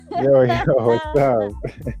Yo, what's up?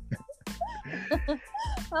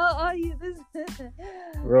 How are you?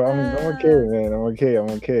 Bro, I'm okay, man. I'm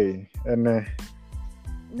okay. And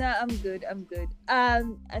No, I'm good. I'm good. I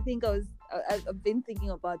think I've been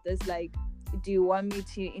thinking about this. Like, do you want me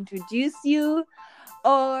to introduce you,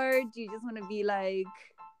 or do you just want to be like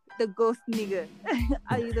the ghost nigga?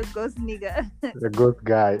 Are you the ghost nigga? the ghost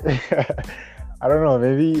guy. I don't know.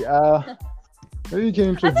 Maybe you can I think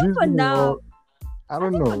introduce for me, or now, I I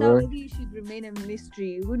don't think know, for now, bro. maybe you should remain a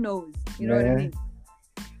mystery. Who knows? You know what I Nah. mean?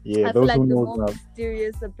 Yeah, I feel those who like the knows more now,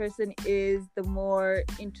 mysterious a person is, the more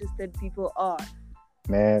interested people are.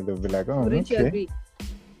 man, they'll be like, oh, Wouldn't you okay. agree?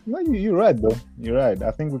 No, you're right though. You're right.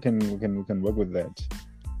 I think we can work with that.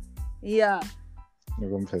 Yeah.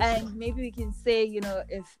 Even person. And maybe we can say,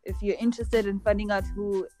 if you're interested in finding out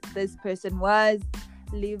who this person was,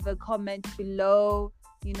 leave a comment below.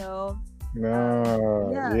 No,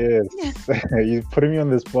 Yeah. yes. You're putting me on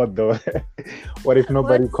the spot though. What if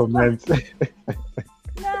nobody What's comments?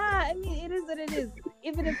 Nah, I mean, it is what it is.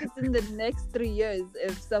 Even if it's in the next 3 years,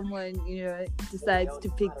 if someone decides to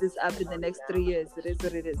pick this up in the next 3 years, it is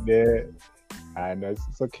what it is. Yeah, I know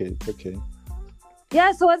it's okay. It's okay.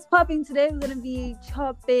 Yeah, so what's popping today? We're gonna be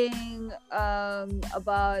chopping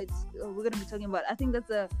about we're gonna be talking about, I think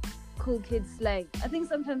that's a cool kid slang. I think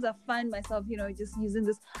sometimes I find myself, just using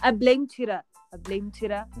this. I blame Twitter.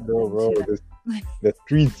 No, bro, the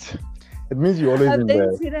streets. It means you're always I in blame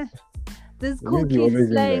there. Twitter. This It cool means you're kid always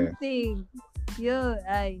in slang there. thing. Yo,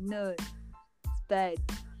 I know it's bad.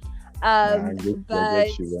 Nah, I get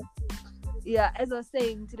But you, bro. yeah, as I was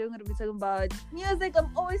saying, today we're gonna be talking about music. I'm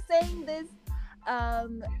always saying this.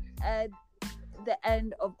 At the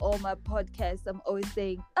end of all my podcasts, I'm always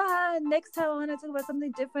saying, next time I want to talk about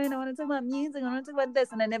something different. I want to talk about music. I want to talk about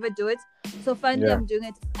this, and I never do it. So finally, Yeah. I'm doing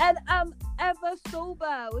it, and I'm ever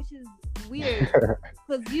sober, which is weird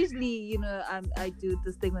because usually, I do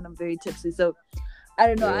this thing when I'm very tipsy. So I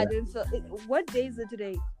don't know. Yeah. I didn't feel. What day is it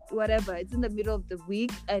today? Whatever. It's in the middle of the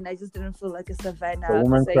week, and I just didn't feel like a Savannah. The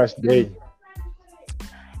woman crush day.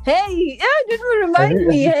 Hey, yeah, didn't remind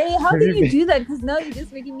me. Hey, how have can you you do that? Because now you're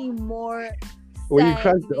just making me more Where you sad.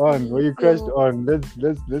 crashed You're making on? me Where you crashed feel- on?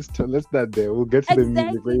 Let's start there. We'll get to the music.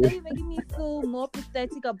 Exactly. Now you're making me feel more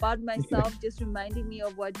pathetic about myself, just reminding me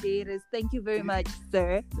of what day it is. Thank you very much,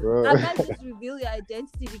 sir. Bro. I might just reveal your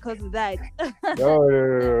identity because of that. No.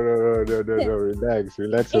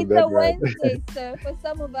 Relax It's on a that, right? Wednesday, sir. For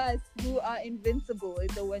some of us who are invincible,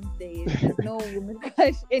 it's a Wednesday. There's no woman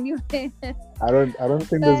crush anyway. I don't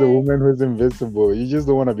think there's a woman who's invincible. You just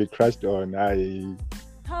don't want to be crushed on.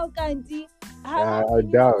 How can you? I How can you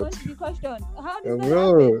not doubt. want to be crushed on? How does that happen?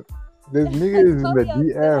 Bro, there's niggas in Tell the me how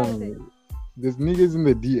does that happen? DM. There's niggas in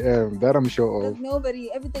the DM that I'm sure There's of. nobody.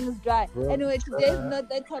 Everything is dry. Bro. Anyway, today's not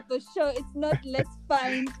that type of show. It's not let's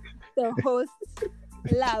find the host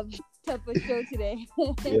love type of show today.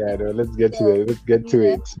 Yeah, no, let's get to it. Let's get to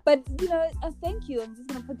it. But thank you. I'm just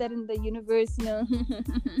gonna put that in the universe. I'm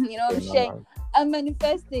Yeah, saying I'm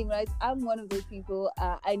manifesting, right? I'm one of those people.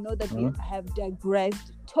 I know that we have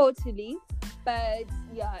digressed totally, but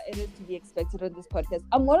yeah, it is to be expected on this podcast.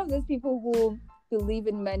 I'm one of those people who believe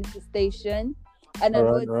in manifestation, and I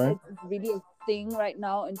know it's really a thing right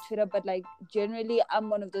now on Twitter, but like generally I'm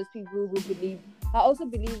one of those people who believe. I also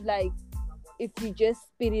believe like if you just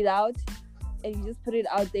spit it out and you just put it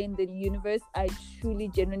out there in the universe, I truly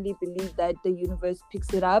genuinely believe that the universe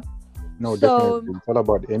picks it up. No, definitely. It's all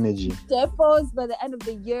about energy. Therefore, by the end of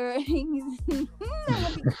the year, I'm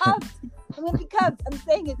gonna be cuffed. I'm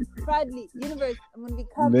saying it proudly. Universe, I'm gonna be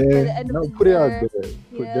cuffed by the end of the put year. It out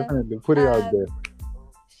there. Definitely put it out there.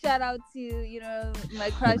 Shout out to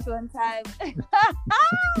my crush one time.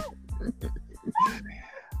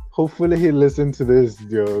 Hopefully he listened to this,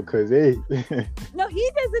 yo, cause hey. No,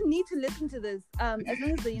 he doesn't need to listen to this. As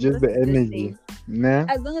long as the universe just the is energy. listening. Nah.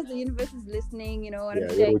 As long as the universe is listening, you know what I'm Yeah,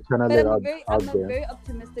 saying. we'll But I'm a very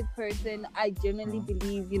optimistic person. I genuinely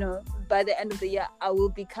believe, by the end of the year, I will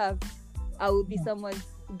be cuffed. I will be someone's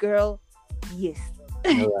girl. Yes.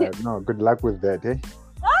 All right. No, good luck with that, eh?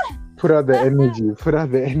 Put out the energy. Put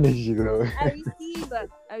out the energy, though. I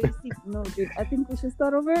receive. No, dude. I think we should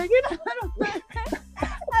start over again. I don't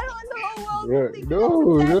want the whole world to think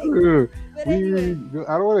No. But anyway.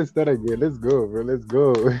 I don't want to start again. Let's go, bro. Let's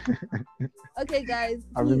go. Okay, guys.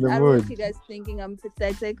 I'm in Please, the I don't mood. want you guys thinking I'm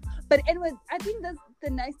pathetic. But anyway, I think that's the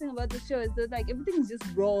nice thing about the show is that like everything is just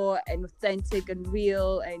raw and authentic and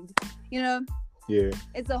real, and Yeah.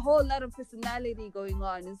 it's a whole lot of personality going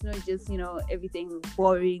on. It's not just everything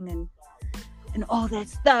boring and all that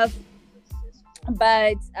stuff.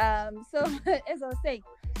 But so as I was saying,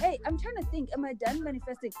 Hey, I'm trying to think. Am I done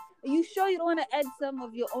manifesting? Are you sure you don't want to add some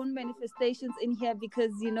of your own manifestations in here because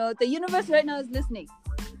the universe right now is listening.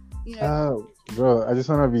 Bro, I just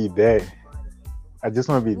want to be there. I just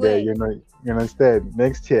want to be there. Wait. You understand?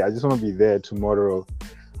 Next year, I just want to be there tomorrow. I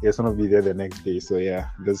just want to be there the next day. So yeah,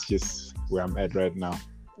 that's just where I'm at right now.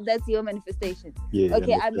 That's your manifestation. Yeah.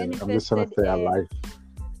 Okay, I'm just trying to stay alive.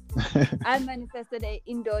 I manifested an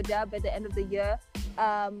indoor job at the end of the year.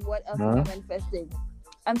 What else am I manifesting?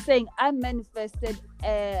 I'm saying I manifested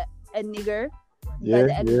a nigger by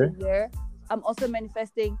the end of the year. I'm also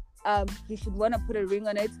manifesting you should want to put a ring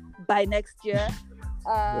on it by next year.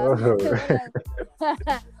 What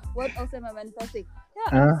else am I manifesting? Yeah,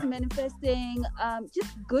 I'm just manifesting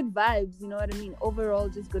just good vibes, you know what I mean? Overall,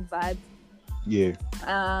 just good vibes. Yeah.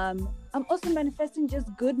 I'm also manifesting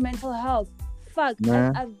just good mental health. Fuck,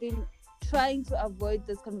 I've been trying to avoid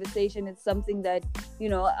this conversation. It's something that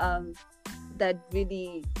that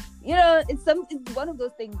really it's one of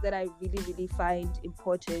those things that I really, really find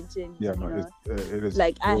important, and it is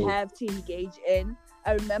like I have to engage in.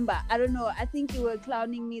 I remember, I don't know, I think you were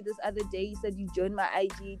clowning me this other day. You said you joined my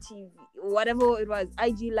IGTV, whatever it was,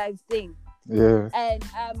 IG live thing. Yeah. And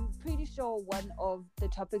I'm pretty sure one of the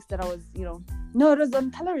topics that I was, no, it was on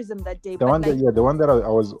colorism that day. The one that I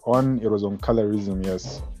was on, it was on colorism,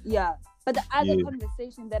 yes. Yeah. But the other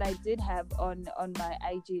conversation that I did have on my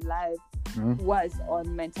IG live was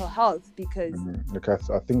on mental health, because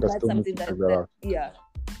I think I still need to figure that out.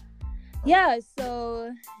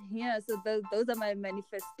 So those are my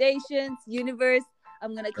manifestations. Universe,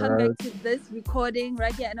 I'm gonna come back to this recording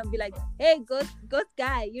right here and I'll be like, hey, ghost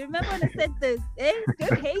guy, you remember when I said this? Hey,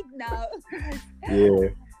 don't hate now.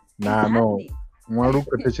 No.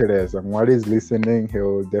 Mwari is listening.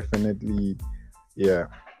 He'll definitely do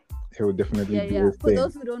his For thing.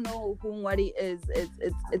 those who don't know who Mwari is,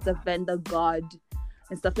 it's a vendor god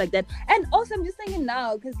and stuff like that. And also, I'm just thinking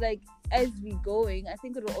now, because like as we going, I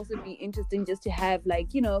think it will also be interesting just to have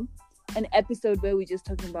an episode where we're just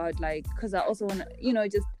talking about because I also want to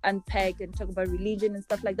just unpack and talk about religion and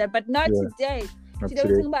stuff like that. But not today. Today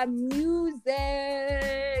we're talking about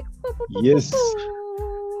music. Yes.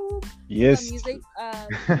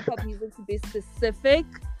 Hip-hop music to be specific.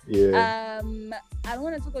 Yeah. I don't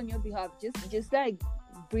want to talk on your behalf. Just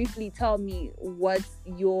briefly tell me what's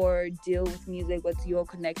your deal with music, what's your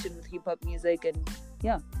connection with hip-hop music, and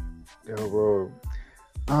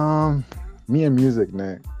me and music,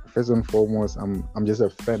 nah. First and foremost, I'm just a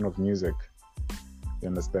fan of music. You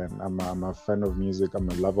understand? I'm a fan of music. I'm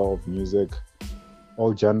a lover of music,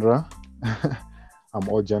 all genre. I'm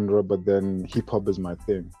all genre, but then hip-hop is my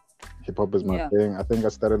thing. Hip-hop is my thing. I think I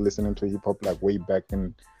started listening to hip-hop way back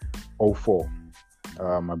in 2004.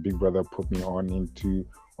 My big brother put me onto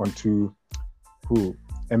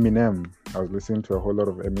Eminem. I was listening to a whole lot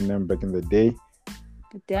of Eminem back in the day.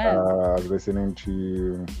 Damn. I was listening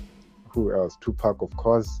to who else? Tupac, of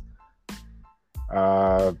course.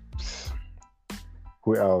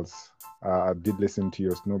 Who else? I did listen to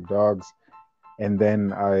your Snoop Dogg's, and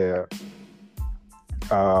then I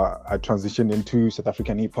transitioned into South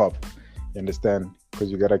African hip hop. You understand? Because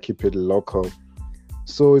you gotta keep it local.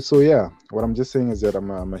 So yeah. What I'm just saying is that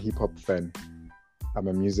I'm a hip hop fan. I'm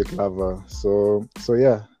a music lover. So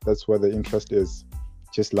yeah, that's where the interest is.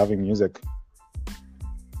 Just loving music.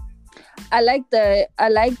 I like that.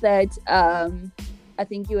 I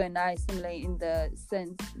think you and I are similar in the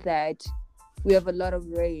sense that we have a lot of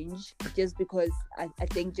range. Just because I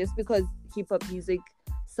think hip hop music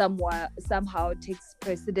somehow takes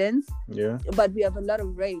precedence. Yeah. But we have a lot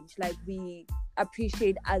of range. Like we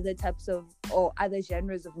appreciate other types of or other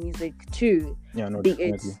genres of music too. Yeah, no, be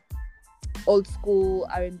definitely. it old school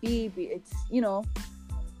R&B, be it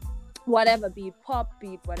whatever, be it pop,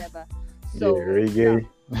 be it whatever. So reggae.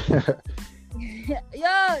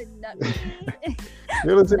 Yo, not me.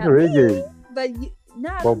 You listen to reggae, but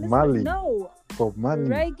Bob Marley. No, Bob Marley.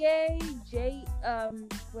 Reggae,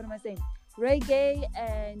 what am I saying? Reggae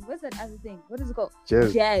and what's that other thing? What is it called?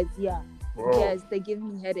 Jazz. Yeah. Whoa. Jazz. They give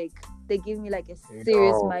me headache. They give me like a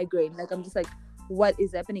serious migraine. Like I'm just like, what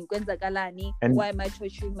is happening? And why am I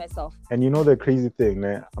torturing myself? And you know the crazy thing,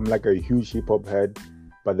 I'm like a huge hip hop head,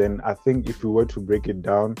 but then I think if we were to break it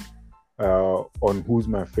down on who's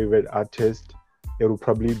my favorite artist, it would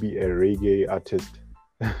probably be a reggae artist.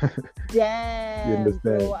 Damn, you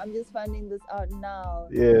understand? bro, I'm just finding this out now.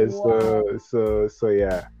 Yeah, wow. so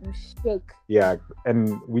yeah. I'm shook. Yeah,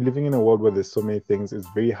 and we're living in a world where there's so many things. It's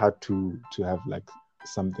very hard to have like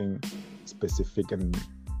something specific and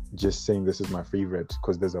just saying this is my favorite,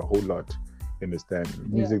 because there's a whole lot. You understand?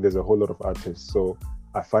 Music, there's a whole lot of artists. So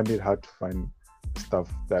I find it hard to find stuff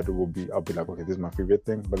that I'll be like, okay, this is my favorite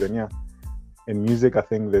thing. But then in music, I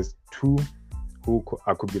think there's two who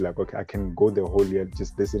I could be like, okay, I can go the whole year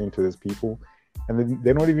just listening to these people, and then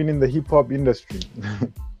they're not even in the hip hop industry.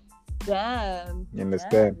 Damn. You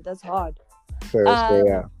understand? Damn, that's hard. So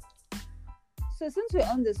yeah. So since we're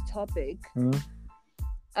on this topic,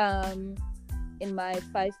 in my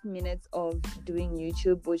 5 minutes of doing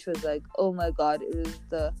YouTube, which was like, oh my god, it was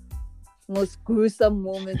the most gruesome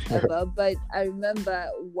moment ever. But I remember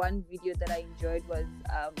one video that I enjoyed was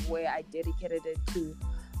where I dedicated it to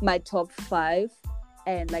my top 5,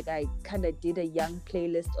 and like I kind of did a young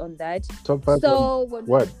playlist on that. Top 5. So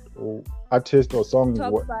what artist or song?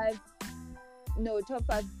 Top 5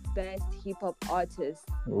 best hip hop artists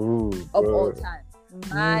of all time.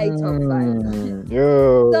 My top 5.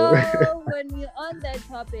 Yo. So when you're on that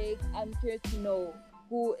topic, I'm curious to know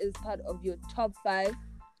who is part of your top 5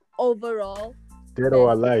 overall dead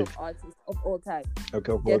or alive artists of all time.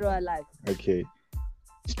 Okay, dead or alive. Okay,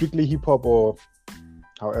 strictly hip hop or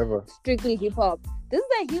however? Strictly hip hop. This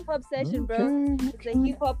is a hip hop session, bro. It's a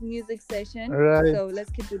hip hop music session. All right. So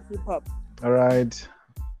let's keep it hip hop. All right.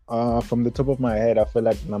 From the top of my head, I feel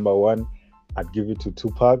like number 1, I'd give it to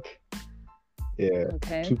Tupac. Yeah,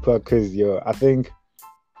 okay. Tupac, because I think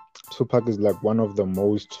Tupac is like one of the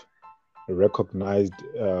most recognized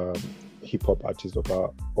hip hop artists of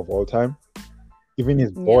all time. Even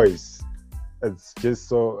his voice, it's just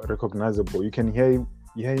so recognizable. You can hear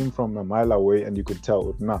him from a mile away, and you could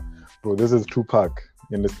tell, nah, bro, this is Tupac.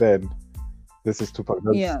 You understand? This is Tupac.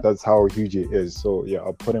 That's how huge he is. So yeah,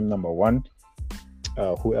 I'll put him number 1.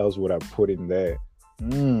 Who else would I put in there?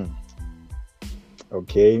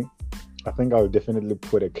 Okay, I think I'll definitely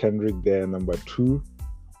put a Kendrick there, number 2.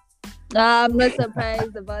 I'm not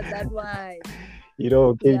surprised about that one.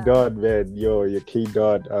 K Dot, man. Your K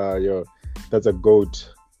Dot, that's a GOAT.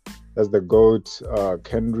 That's the GOAT,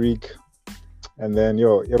 Kendrick. And then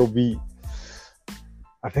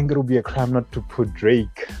I think it'll be a crime not to put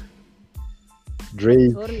Drake.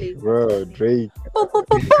 Totally. Bro, Drake.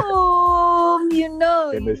 You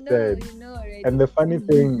know understand? You know already. And the funny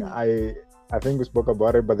thing, I think we spoke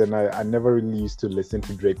about it, but then I never really used to listen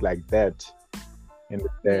to Drake like that.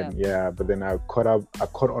 Understand? Yeah. But then I caught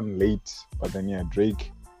on late. But then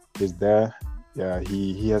Drake is there. Yeah,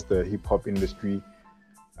 he has the hip hop industry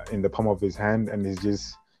in the palm of his hand, and he's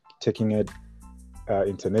just taking it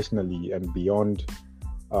internationally and beyond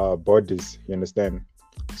borders. You understand?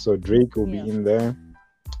 So Drake will be in there,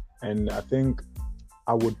 and I think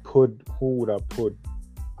I would put. Who would I put?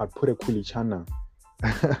 I'd put a Kulichana.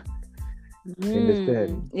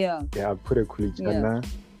 Understand? Yeah. Yeah, I'd put a Kulichana,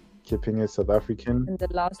 keeping it South African. And the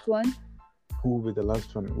last one? Who will be the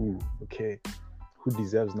last one? Ooh, okay. Who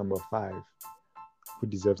deserves number 5? Who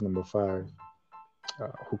deserves number 5?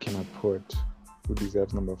 Who can I put? Who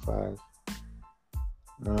deserves number 5?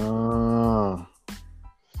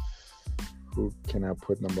 Who can I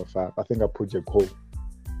put number 5? I think I put J. Cole.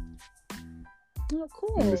 Oh,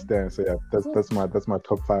 cool. Understand? So yeah, that's my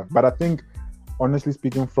top 5. But I think, honestly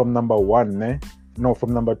speaking, from number 1,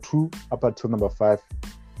 from number 2 up until number 5,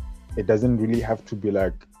 it doesn't really have to be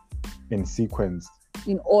like in sequence.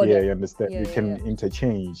 In order. Yeah, you understand? You can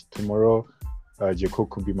interchange. Tomorrow, J. Cole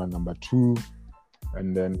could be my number 2,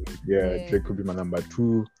 and then Drake could be my number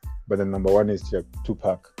 2. But then number 1 is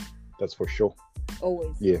Tupac. That's for sure.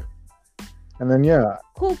 Always. Yeah. And then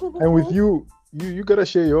Cool. And with you gotta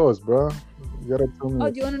share yours, bro. You gotta tell me.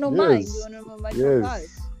 Oh, do you wanna know mine? Do you wanna know my top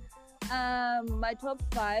 5? My top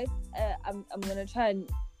 5. I'm gonna try and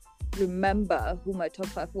remember who my top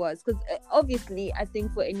 5 was, because obviously I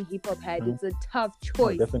think for any hip hop head it's a tough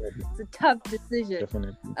choice. Oh, definitely. It's a tough decision.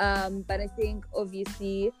 Definitely. But I think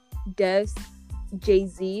obviously Devs,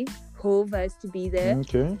 Jay-Z, Hov has to be there.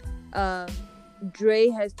 Okay. Dre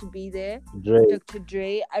has to be there. Dr.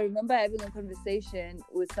 Dre. I remember having a conversation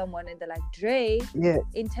with someone and they're like, Dre,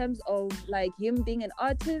 in terms of like him being an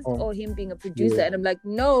artist or him being a producer, and I'm like,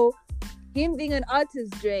 no, him being an artist,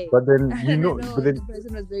 Dre. But then the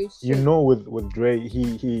person was very shit. With Dre,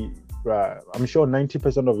 he I'm sure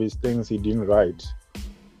 90% of his things he didn't write.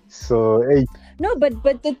 So no, but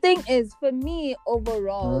the thing is, for me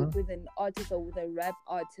overall, with an artist or with a rap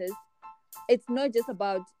artist, it's not just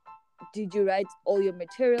about did you write all your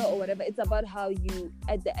material or whatever. It's about how you,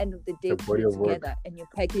 at the end of the day, put it together and you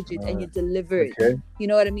package it and you deliver it. You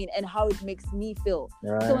know what I mean? And how it makes me feel.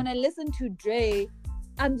 So when I listen to Dre,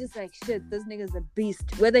 I'm just like, shit, this nigga's a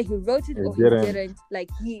beast. Whether he wrote it or he didn't, like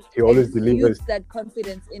he always delivers that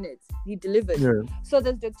confidence in it. He delivers. So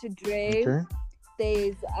there's Dr. Dre.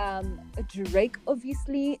 There's Drake,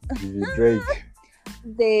 obviously. Drake.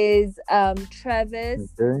 there's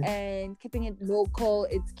Travis, Okay. and keeping it local,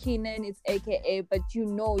 it's Keenan, it's AKA. But you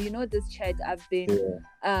know this chat, I've been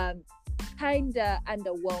Yeah. kinda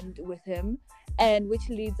underwhelmed with him, and which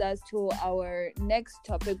leads us to our next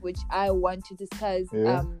topic, which I want to discuss.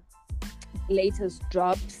 Yeah. Latest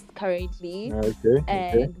drops currently, Okay.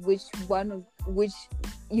 and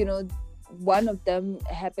one of them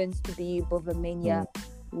happens to be Bovamania,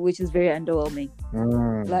 which is very underwhelming.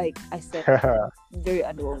 Like I said, very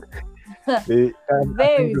underwhelming. Very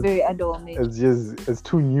underwhelming. It's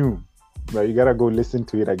too new, but you gotta go listen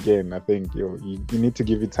to it again. I think you need to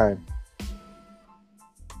give it time.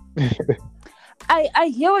 I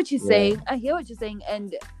hear what you're saying. I hear what you're saying,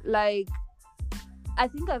 and like, I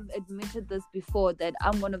think I've admitted this before, that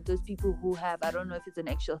I'm one of those people who have, I don't know if it's an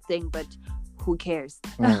actual thing, but who cares?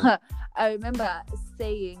 I remember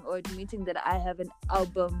saying or admitting that I have an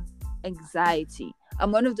album anxiety.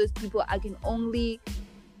 I'm one of those people, I can only,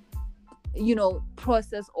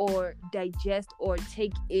 process or digest or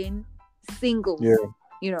take in singles.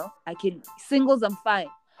 Singles, I'm fine.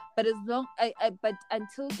 But but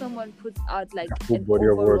until someone puts out like an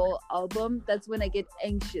overall album, that's when I get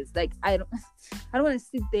anxious. Like I don't want to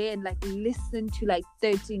sit there and like listen to like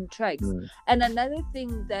 13 tracks. And another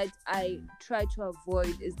thing that I try to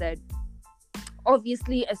avoid is that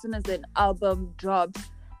obviously as soon as an album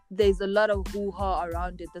drops, there's a lot of hoo-ha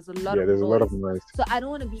around it. There's a lot of noise. So I don't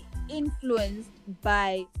want to be influenced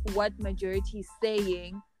by what majority is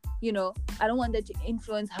saying. I don't want that to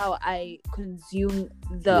influence how I consume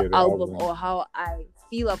the album or how I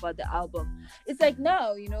feel about the album. It's like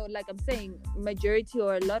now, like I'm saying, majority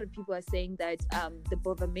or a lot of people are saying that the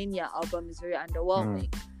Bovamania album is very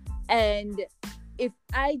underwhelming. And if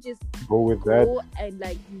I just go and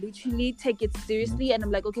like literally take it seriously, and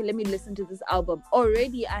I'm like, okay, let me listen to this album.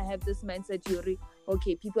 Already I have this mindset, Yuri,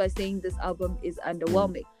 okay, people are saying this album is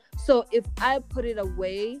underwhelming. So if I put it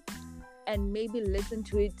away and maybe listen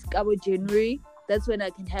to it our January, that's when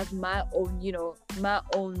I can have my own, my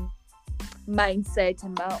own mindset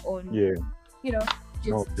and my own,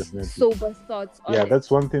 sober thoughts on it.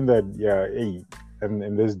 That's one thing that, and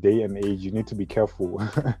in this day and age, you need to be careful.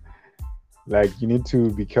 Like, you need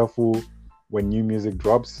to be careful when new music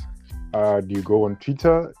drops. Do you go on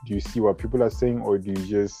Twitter? Do you see what people are saying? Or do you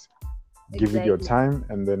just give it your time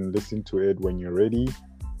and then listen to it when you're ready?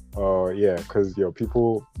 Because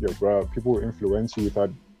people influence you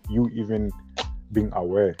without you even being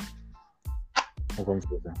aware.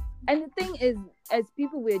 And the thing is, as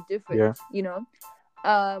people, we're different.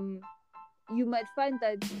 You might find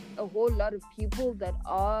that a whole lot of people that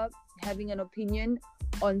are having an opinion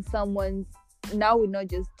on someone's, now we're not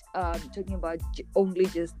just talking about only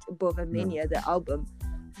just Bovamania, the album,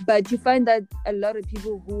 but you find that a lot of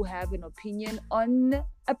people who have an opinion on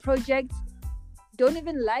a project don't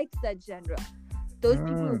even like that genre. Those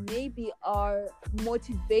people maybe are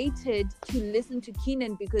motivated to listen to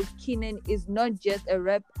Keenan because Keenan is not just a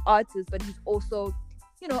rap artist, but he's also,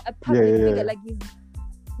 a public figure. Like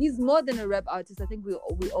he's more than a rap artist. I think we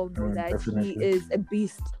all know that. Definitely. He is a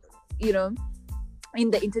beast, in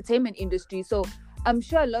the entertainment industry. So I'm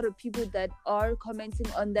sure a lot of people that are commenting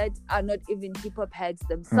on that are not even hip-hop heads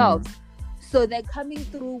themselves. So they're coming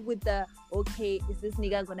through with the, okay, is this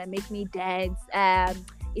nigga gonna make me dance?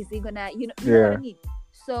 Is he gonna, you know what I mean?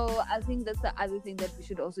 So I think that's the other thing that we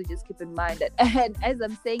should also just keep in mind. And as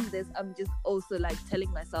I'm saying this, I'm just also like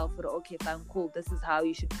telling myself, okay, fine, cool, this is how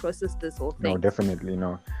you should process this whole thing. No, definitely,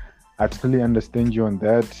 no. I totally understand you on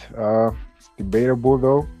that. It's debatable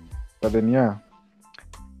though. But then,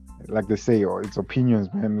 like they say, it's opinions,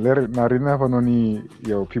 man.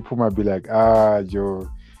 People might be like,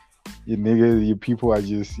 you niggas, you people are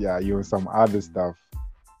just, you on some other stuff.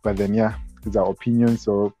 But then, it's our opinion,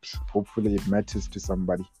 so hopefully it matters to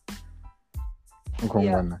somebody.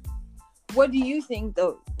 What do you think,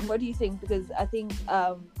 though? What do you think? Because I think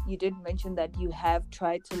you did mention that you have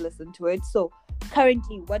tried to listen to it. So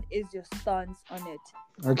currently, what is your stance on it?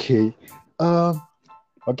 Okay.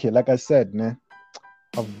 Like I said,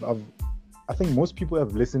 I think most people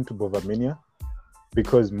have listened to Bovamania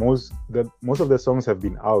because most of the songs have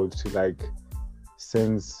been out like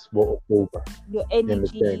since October. Your energy, you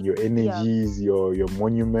understand? Your energies, your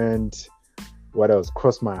monument. What else?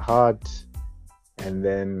 Cross My Heart, and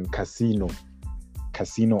then Casino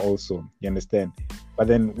also. You understand? But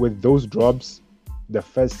then with those drops, the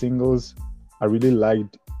first singles, I really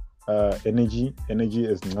liked Energy. Energy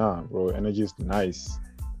is bro. Energy is nice.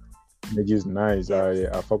 Energy is nice.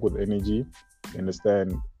 I fuck with Energy. You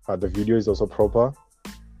understand? The video is also proper.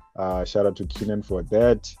 Shout out to Keenan for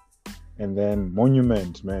that. And then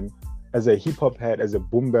Monument, man. As a hip hop head, as a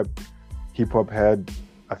boom bap hip hop head,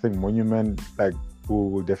 I think Monument like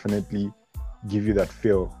will definitely give you that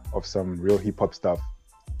feel of some real hip hop stuff.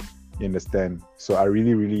 You understand? So I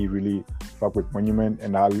really, really, really fuck with Monument,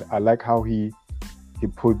 and I like how he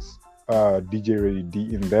puts DJ Ready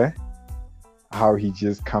D in there. How he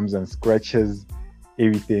just comes and scratches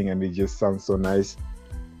everything, and it just sounds so nice.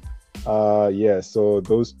 Yeah, so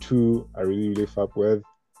those two I really, really fuck with.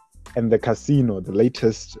 And the Casino, the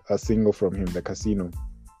latest single from him, the Casino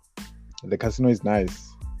is nice.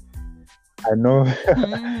 I know,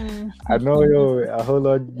 I know, a whole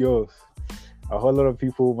lot of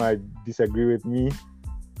people might disagree with me,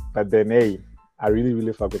 but then hey, I really,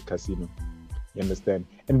 really fuck with Casino. You understand?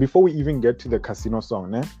 And before we even get to the Casino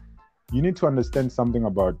song, you need to understand something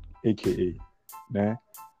about AKA. I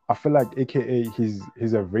feel like AKA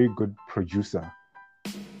he's a very good producer.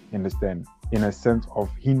 You understand? In a sense of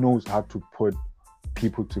he knows how to put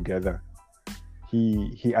people together.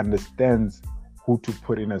 He understands who to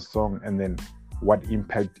put in a song and then what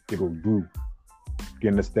impact it will do. You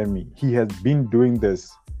understand me? He has been doing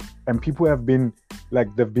this, and people have been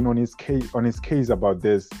like they've been on his case about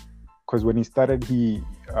this. Because when he started,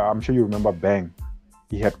 I'm sure you remember Bang.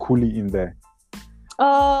 He had Cooley in there.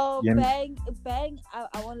 Oh, Bang! I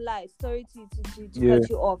won't lie. Sorry to cut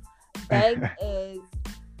you off. Bang is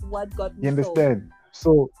what got me. You understand?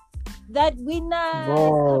 So that winner, come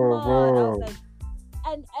on! I was like,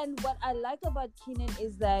 and what I like about Keenan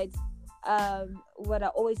is that, what I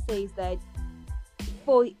always say is that,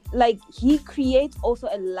 for like he creates also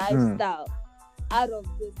a lifestyle out of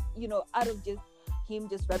this, out of just him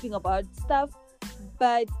just rapping about stuff,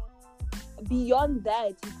 but beyond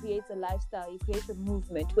that, he creates a lifestyle, he creates a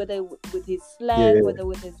movement, whether with his slang, whether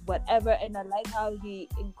with his whatever. And I like how he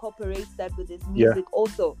incorporates that with his music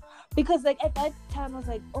also, because like at that time I was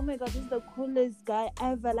like, oh my god, this is the coolest guy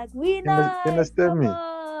ever, like understand me.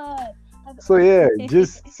 So yeah,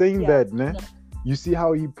 just saying that, you see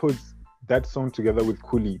how he puts that song together with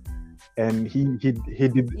Cooley, and he did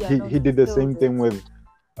the same thing with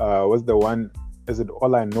what's the one? Is it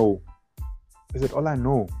All I Know? Is it All I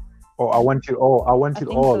Know? Or I Want It All? I Want It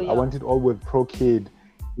All. So, yeah. I Want It All with Pro Kid.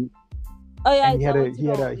 Oh yeah, and he had a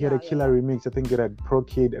killer remix. I think it had Pro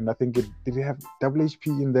Kid, and I think did it have Double HP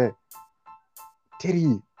in there? Did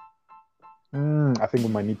he? I think we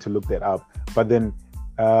might need to look that up. But then,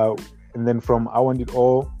 and then from I Want It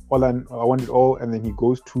All, I Want It All, and then he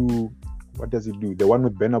goes to, what does he do? The one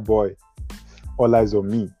with Burna Boy, All Eyes on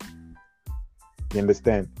Me. You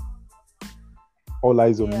understand? All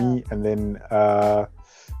Eyes on Me, and then and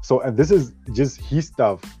this is just his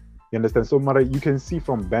stuff. You understand? So Mara, you can see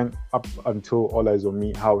from Bang up until All Eyes on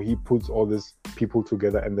Me how he puts all these people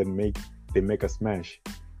together and then they make a smash.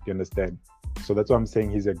 You understand? So that's why I'm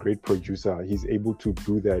saying he's a great producer. He's able to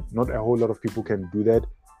do that. Not a whole lot of people can do that.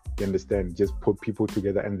 You understand? Just put people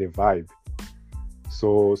together and they vibe.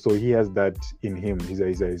 So he has that in him. He's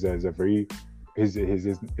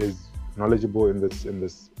knowledgeable in this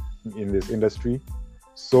industry.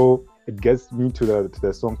 So it gets me to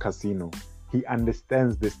the song Casino. He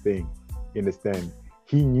understands this thing. You understand?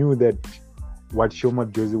 He knew that what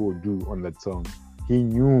Shoma Josie will do on that song. He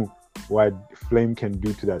knew what Flame can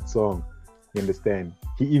do to that song. You understand?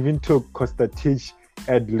 He even took Costa Titch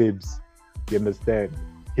ad-libs. You understand?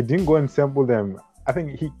 He didn't go and sample them. I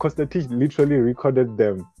think Costa Titch literally recorded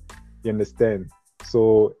them. You understand?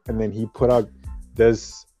 So, and then he put out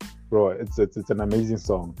this, bro, it's an amazing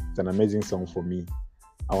song. It's an amazing song for me.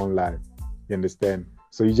 I won't lie. You understand?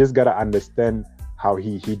 So you just gotta understand how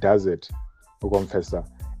he does it, Confessor.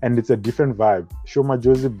 And it's a different vibe. Shoma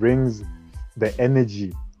Josie brings the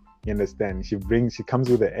energy. You understand? She comes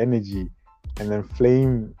with the energy. And then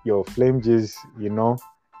Flame just,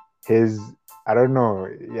 I don't know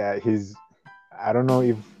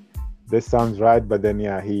if this sounds right, but then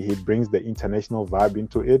he brings the international vibe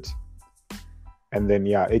into it. And then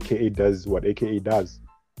AKA does what AKA does.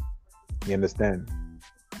 You understand?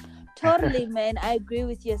 Totally, man. I agree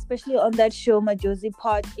with you, especially on that Shoma Josie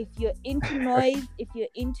part. If you're into noise, if you're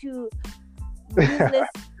into useless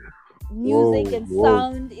music and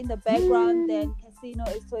sound in the background, then Casino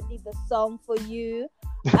is totally the song for you.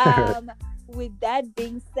 With that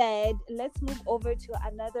being said, let's move over to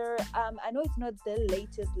another. I know it's not the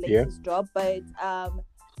latest drop, but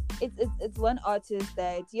it's one artist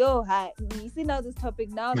that you see now this topic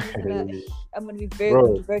now. I'm gonna be very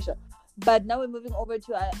controversial. But now we're moving over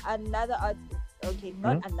to another artist. Okay,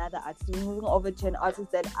 not another artist. We're moving over to an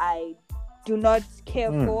artist that I do not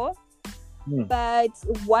care for. But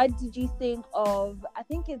what did you think of? I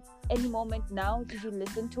think it's Any Moment Now. Did you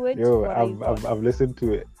listen to it? I've listened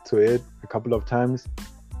to it a couple of times.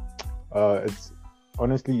 It's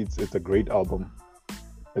honestly, it's a great album.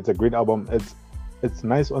 It's a great album. It's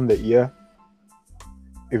nice on the ear.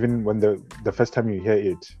 Even when the first time you hear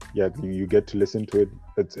it, yeah, you get to listen to it.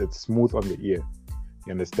 It's smooth on the ear.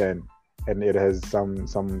 You understand? And it has some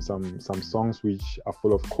songs which are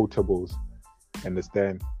full of quotables. You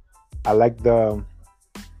understand? I like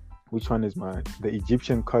which one is mine? The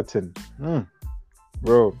Egyptian Cotton.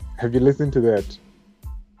 Bro, have you listened to that?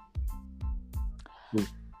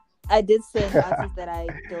 I did say an artist that I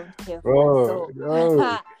don't care for. Bro,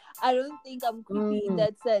 So I don't think I'm creepy in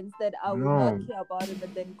that sense that I will not care about it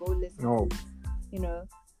and then go listen to, you know,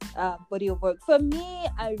 body of work. For me,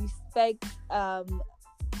 I respect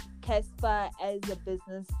Cassper as a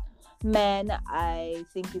businessman. I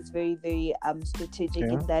think he's very, very strategic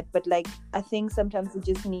in that. But like, I think sometimes he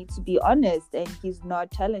just needs to be honest, and he's not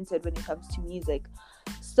talented when it comes to music.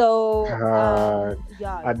 So I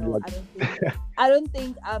don't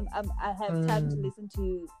think I have time to listen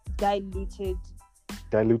to diluted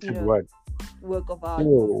what? Work of art.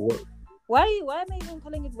 Oh, Why am I even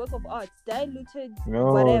calling it work of art? Diluted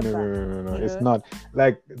whatever. No. It's not.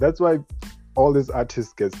 Like, that's why all these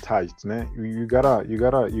artists get touched. Né? You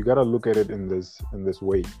gotta look at it in this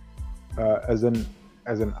way. As an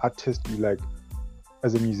artist,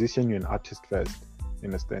 as a musician, you're an artist first. You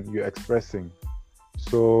understand? You're expressing.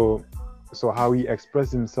 So how he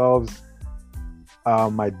expresses himself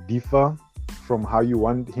might differ from how you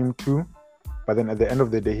want him to, but then at the end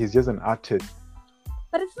of the day, he's just an artist.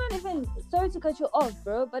 But it's not even, sorry to cut you off,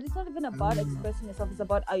 bro, but it's not even about expressing yourself. It's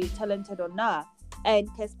about, are you talented or not? And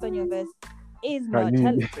Cassper Nyovest is not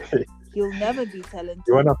talented. He'll never be talented.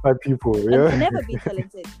 You want to fight people, yeah? He'll never be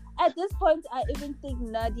talented. At this point, I even think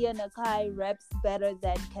Nadia Nakai raps better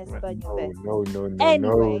than Cassper Nyovest. No.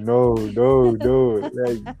 Anyway. No.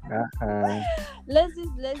 Like, Let's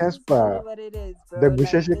just say what it is, bro. The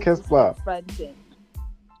Busheshe Cassper.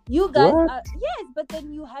 You guys are, yes, but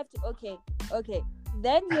then you have to, okay.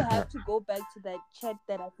 Then you have to go back to that chat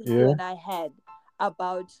that I think you and I had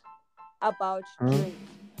about Drake.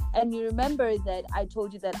 And you remember that I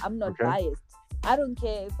told you that I'm not biased. I don't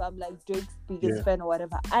care if I'm like Drake's biggest fan or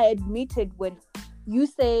whatever. I admitted when you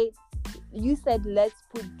said let's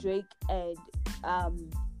put Drake and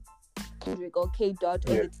Kendrick or K Dot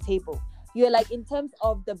on the table. You're like, in terms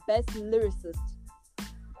of the best lyricist,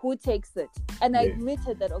 who takes it? And I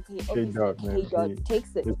admitted that K Dot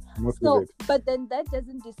takes it. So, but then that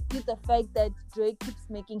doesn't dispute the fact that Drake keeps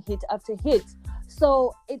making hit after hit.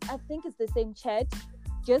 So I think it's the same chat.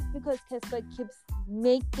 Just because Cassper keeps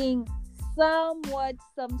making some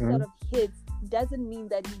sort of hits doesn't mean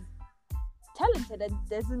that he's talented, and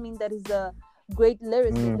doesn't mean that he's a great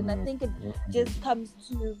lyricist. And I think it just comes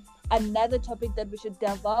to another topic that we should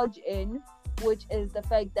divulge in, which is the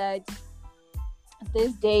fact that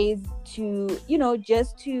these days,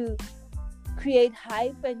 just to create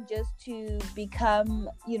hype and just to become,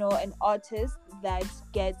 an artist that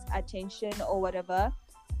gets attention or whatever,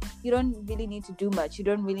 you don't really need to do much. You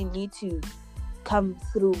don't really need to come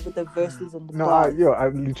through with the verses and the bars. I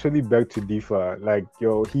literally beg to differ. Like,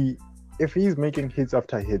 if he's making hits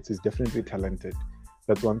after hits, he's definitely talented.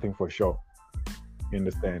 That's one thing for sure. You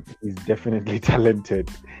understand? He's definitely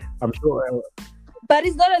talented. I'm sure. But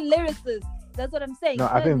he's not a lyricist. That's what I'm saying. No,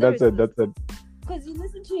 I think that's it. Because you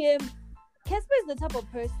listen to him, Cassper is the type of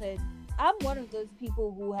person. I'm one of those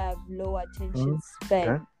people who have low attention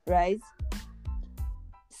span, right?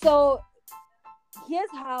 So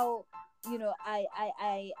here's how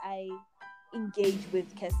I engage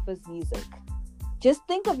with Cassper's music. Just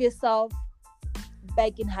think of yourself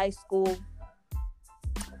back in high school.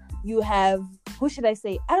 You have, who should I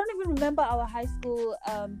say? I don't even remember our high school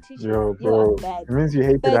teacher. Yo, bro, it means you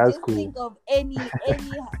hated high school. Think of any.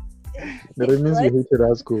 That means you hated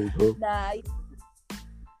high school, bro. Nah,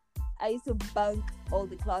 I used to bunk all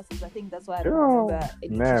the classes. I think that's why I don't remember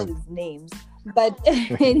any teachers' names. But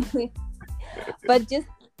anyway, but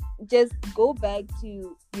just go back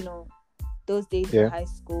to those days in high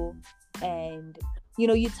school, and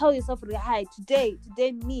you tell yourself, hi, today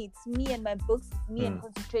me and my books, me and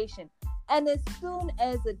concentration. And as soon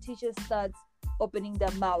as the teacher starts opening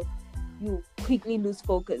their mouth, you quickly lose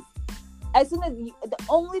focus. As soon as the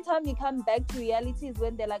only time you come back to reality is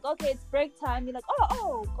when they're like, okay, it's break time. You're like,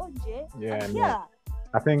 oh, Jay. Yeah.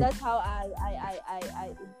 I think that's how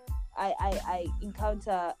I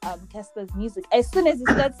encounter Cassper's music. As soon as he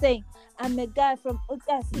starts saying, I'm a guy from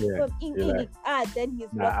Utasi, from Ingini, then he's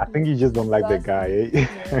I think you just don't like the guy, eh?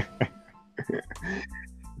 Yeah.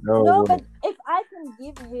 No, but if I can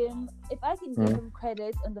give him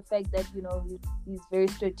credit on the fact that he's very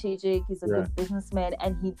strategic, he's a good businessman,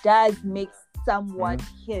 and he does make somewhat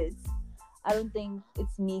hits. I don't think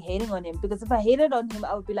it's me hating on him, because if I hated on him,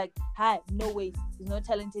 I would be like, hi, no way, he's not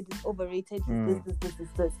talented, he's overrated, he's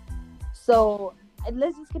this. So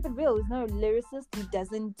let's just keep it real. He's not a lyricist. He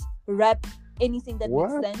doesn't rap anything that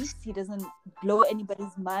makes sense. He doesn't blow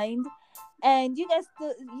anybody's mind. And you guys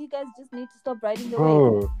just need to stop writing the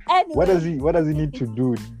way. Anyway. What does he need to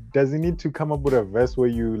do? Does he need to come up with a verse where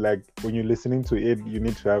you, like, when you're listening to it, you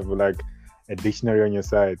need to have like a dictionary on your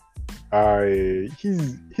side?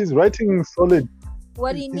 He's writing solid.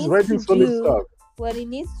 What he needs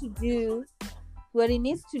to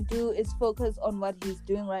do is focus on what he's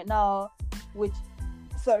doing right now, which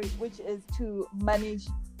is to manage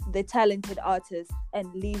the talented artists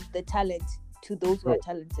and leave the talent to those who are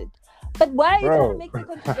talented. But why are you trying to make it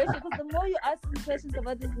controversial? Because the more you ask me questions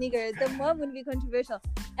about this nigga, the more I'm going to be controversial.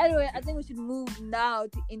 Anyway, I think we should move now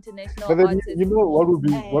to international artists. You know what would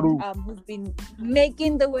be who's been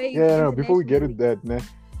making the way? Yeah, before we get to that,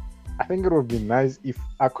 I think it would be nice if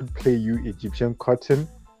I could play you Egyptian Cotton,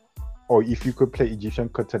 or if you could play Egyptian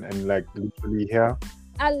Cotton and like literally hear.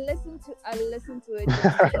 I'll listen to it in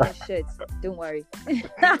a shirt. Don't worry.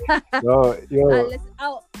 I'll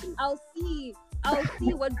see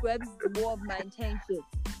what grabs more of my attention.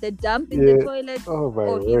 The dump in the toilet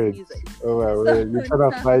or his music. Oh my word. You're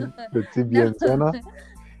trying to find the TB and Sena?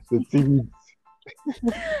 The TB.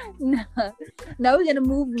 Now we're gonna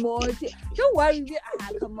move more to, don't worry,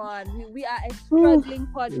 come on. We are a struggling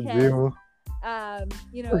podcast.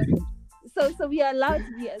 So we are allowed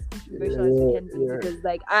to be as controversial as we can be, because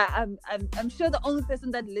like I'm sure the only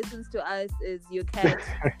person that listens to us is your cat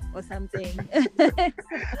or something. I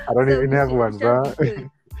don't even have one, bro.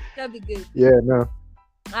 That'll be good. Yeah, no.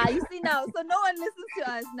 You see now, so no one listens to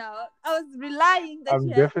us now. I was relying on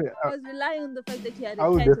the fact that you had a cat. I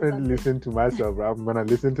will definitely listen to myself, bro. I'm gonna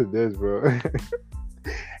listen to this, bro.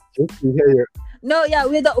 Just to hear you. No, yeah,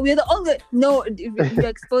 we're the only. No, you're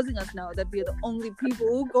exposing us now that we're the only people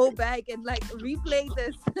who go back and like replay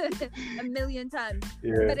this a million times.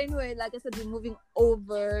 Yeah. But anyway, like I said, we're moving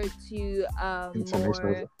over to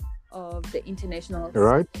more of the international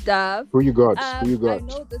stuff. Who you got? I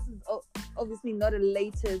know this is obviously not a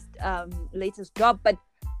latest drop, but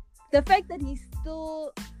the fact that he's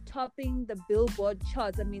still topping the Billboard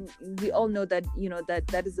charts. I mean, we all know that,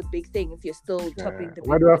 that is a big thing if you're still topping the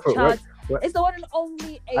Billboard charts. It's the one and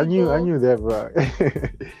only Abel. I knew that, bro.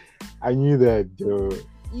 I knew that, Joe.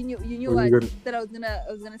 You knew what? That I was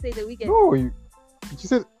gonna say The Weeknd. No, you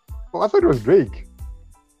said. Oh, I thought it was Drake.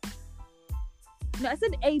 No, I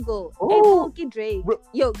said Abel. Abel Drake. Bro.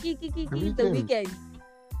 Yo, The Weeknd.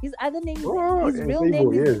 His other name, his real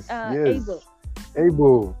name is Abel.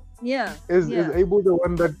 Abel. Yeah. Is Abel the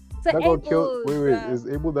one that got killed? Wait. Is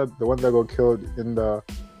Abel the one that got killed in the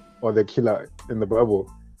killer in the Bible?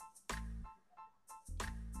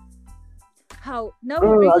 How? Now we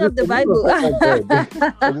bring up the Bible. I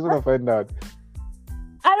just want to find out.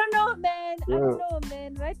 I don't know,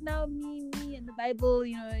 man. Right now, me and the Bible,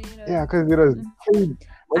 Yeah, because it was.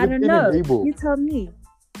 I don't know. You tell me.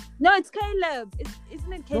 No, it's Caleb.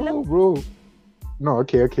 Isn't it Caleb? No, bro. No,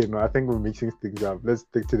 okay. No, I think we're mixing things up. Let's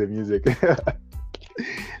stick to the music.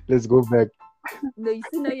 Let's go back. No, you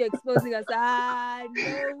see now you're exposing us. No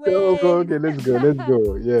way. No, bro, okay, let's go.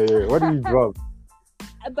 Yeah. What did you drop?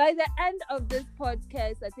 By the end of this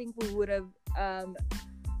podcast, I think we would have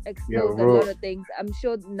exposed a lot of things. I'm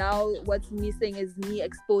sure now what's missing is me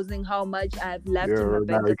exposing how much I have left in my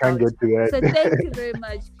bank account. Can't get to that. So thank you very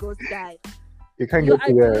much, Ghost Guy. You can't get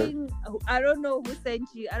to that. I don't know who sent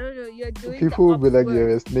you. I don't know. You're doing. People will be like, you're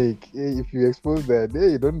a snake. Hey, if you expose that,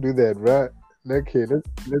 hey, don't do that, right? Okay, let's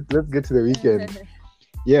get to The Weeknd.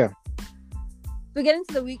 Yeah. So getting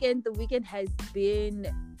to The Weeknd, The Weeknd has been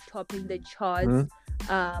topping the charts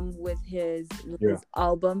with his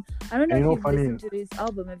album. I don't know if you've listened to his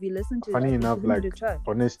album. Have you listened to it? Funny enough, like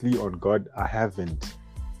honestly, on God, I haven't.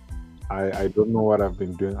 I don't know what I've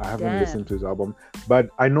been doing. I haven't listened to his album, but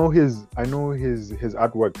I know his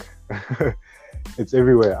artwork. It's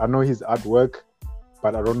everywhere. I know his artwork,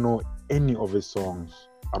 but I don't know any of his songs.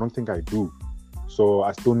 I don't think I do. So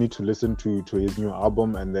I still need to listen to his new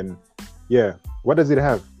album, and then what does it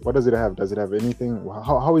have? Does it have anything?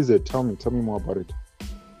 How is it? Tell me more about it.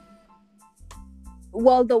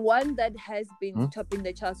 Well, the one that has been topping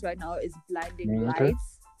the charts right now is Blinding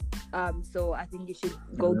Lights. So I think you should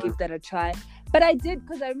go give that a try. But I did,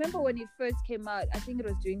 because I remember when it first came out, I think it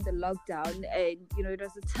was during the lockdown, and it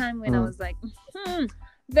was a time when I was like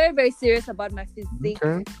very, very serious about my physique.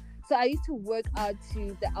 So I used to work out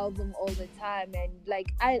to the album all the time, and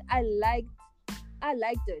like I liked I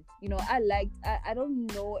liked it. I don't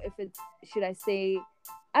know if it's, should I say,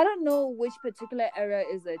 I don't know which particular era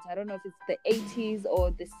is it. I don't know if it's the 80s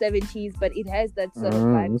or the 70s, but it has that sort of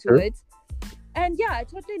vibe to it. And yeah, I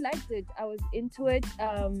totally liked it. I was into it.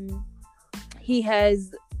 He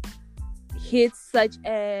has hits such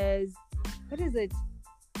as, what is it?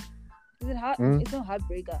 Is it Heart? It's not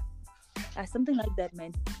Heartbreaker. Something like that,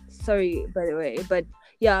 man. Sorry, by the way, but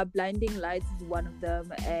yeah, Blinding Lights is one of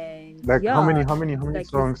them, and like yeah, how many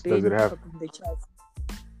songs does it have?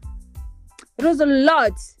 It was a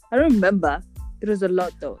lot. I don't remember. It was a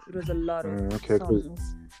lot though. It was a lot of songs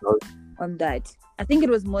on that. I think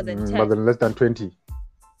it was more than 10. More than less than 20. Okay,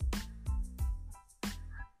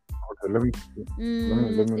 let me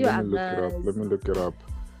look it up. Let me look it up.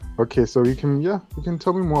 Okay, so you can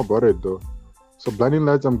tell me more about it though. So Blinding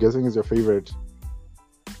Lights, I'm guessing, is your favorite.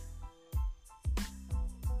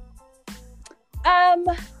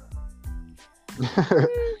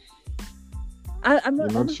 I'm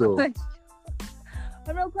not sure.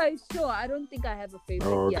 I'm not quite sure. I don't think I have a favorite.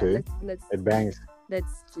 Oh, okay. Yeah, let's it bangs.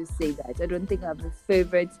 Let's just say that. I don't think I have a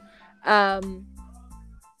favorite. I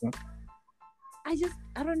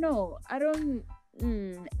don't know. I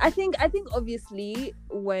think obviously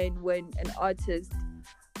when an artist,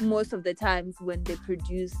 most of the times when they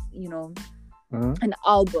produce, an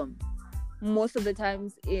album, most of the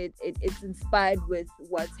times it's inspired with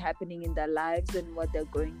what's happening in their lives and what they're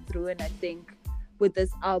going through. And I think with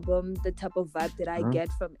this album, the type of vibe that I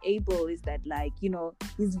get from Abel is that, like,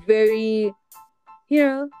 he's very,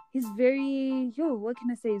 what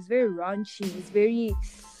can I say? He's very raunchy. He's very,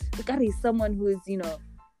 he's someone who is,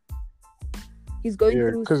 he's going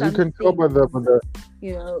through something. Because you can tell by the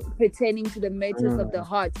pertaining to the matters of the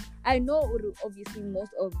heart. I know obviously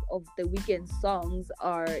most of the Weeknd songs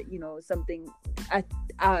are, something,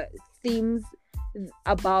 themes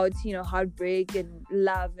about, heartbreak and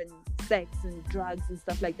love and sex and drugs and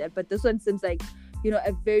stuff like that. But this one seems like,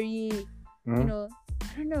 a very, I don't know,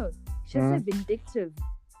 should I say vindictive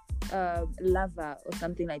lover or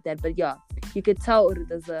something like that. But yeah, you could tell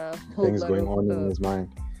there's a whole things lot going of, on in his mind.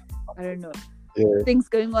 I don't know. Yeah. Things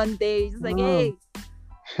going on there. He's just like, hey.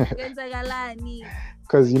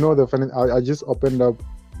 Because the funny, I just opened up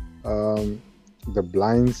the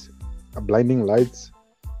Blinding Lights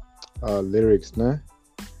lyrics, nah?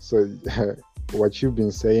 So what you've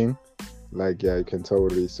been saying, like, yeah, you can tell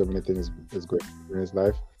already so many things is going on in his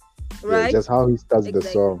life. Right. Yeah, just how he starts the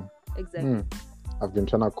song. Exactly. I've been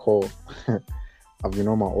trying to call. I've been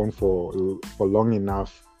on my own for long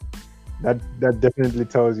enough. That definitely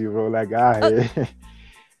tells you, bro. Like,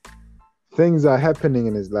 things are happening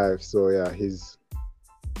in his life. So yeah, it's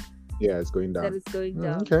going down. That is going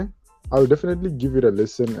down. Okay, I'll definitely give it a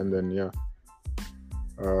listen, and then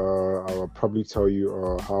I'll probably tell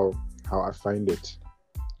you how I find it.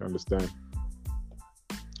 You understand?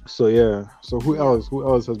 So yeah. So who else? Who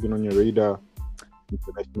else has been on your radar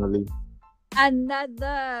internationally?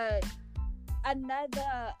 Another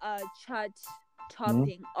chart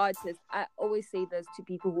topping artist. I always say this to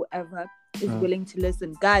people, whoever is willing to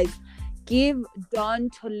listen. Guys, give Don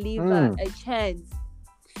Toliver a chance.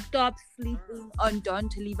 Stop sleeping on Don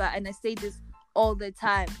Toliver. And I say this all the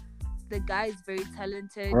time. The guy is very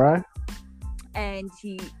talented. Right. And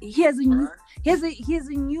he has a new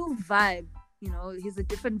vibe. He's a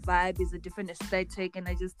different vibe, he's a different aesthetic, and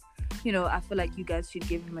I just, I feel like you guys should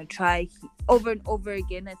give him a try. Over and over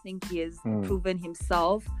again, I think he has proven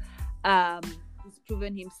himself. He's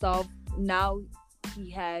proven himself. Now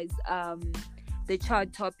he has the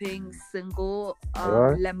chart-topping single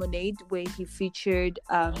Lemonade, where he featured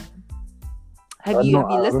have you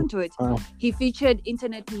listened to it? He featured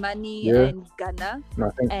Internet Money and Ghana.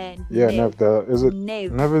 And Nev. Is it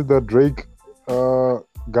Nev is the Drake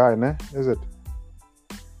guy, ne? Is it?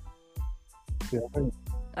 Yeah,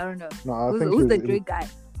 I don't know. No, I think who's the Drake guy?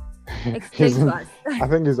 Explain to us. I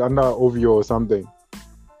think he's under OVO or something.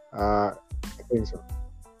 I think so.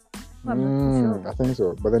 I'm not sure. I think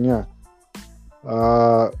so. But then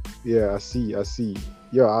I see.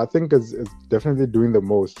 Yeah, I think it's definitely doing the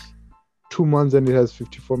most. 2 months and it has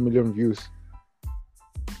 54 million views.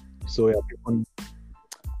 So yeah.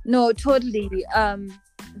 No, totally.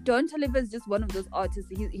 Don Toliver is just one of those artists.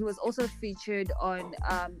 He was also featured on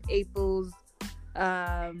April's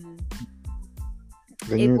the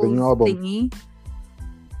new album thingy.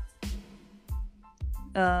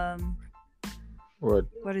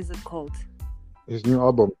 What is it called? His new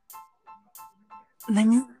album.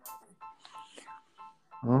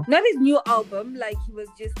 Not his new album, like he was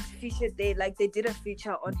just featured there, like they did a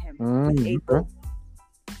feature on him with April. Okay.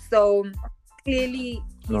 So clearly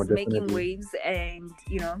he's making waves, and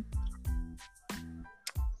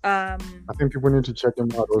I think people need to check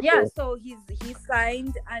him out also. Yeah, so he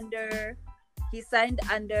signed under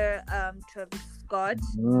Travis Scott,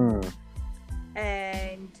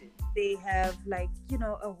 and they have like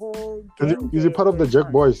a whole gang. Is he part of the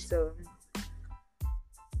Jack Boys? So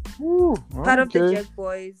part part of the Jack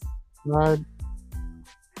Boys. Right.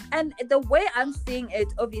 And the way I'm seeing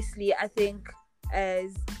it, obviously, I think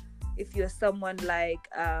as if you're someone like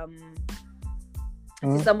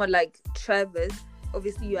Travis,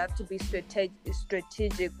 obviously you have to be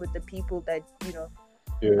strategic with the people that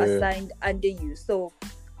are signed under you. So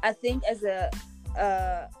I think as a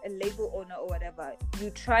label owner or whatever, you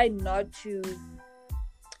try not to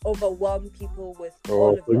overwhelm people with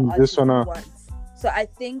all of your artists at once. So I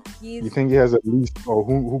think you think he has a list, or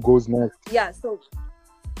who goes next? Yeah, so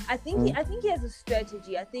I think he has a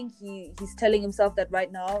strategy. I think he's telling himself that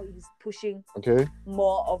right now he's pushing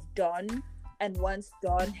more of Don, and once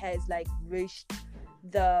Don has like reached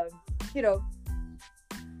the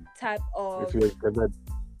type of, if you get that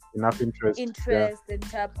enough interest and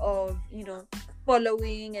type of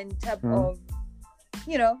following and type of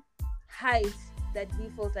height that he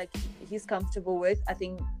feels like he's comfortable with, I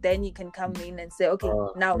think then you can come in and say, okay,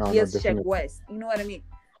 here's Sheck West. You know what I mean?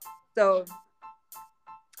 So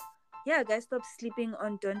yeah, guys, stop sleeping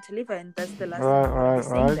on Don Toliver, and that's the last time I'm going to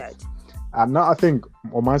be saying that. No, I think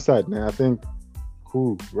on my side, man, I think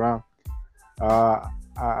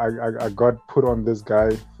I got put on this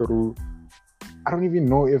guy through, I don't even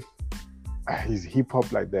know if he's hip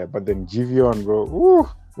hop like that, but then Giveon, bro.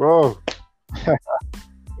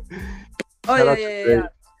 Yeah.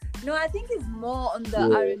 No, I think it's more on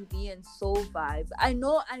the R&B and soul vibe. I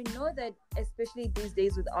know that especially these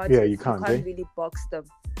days with artists, you can't really box them.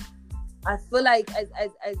 I feel like as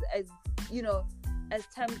as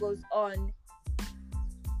time goes on,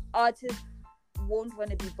 artists won't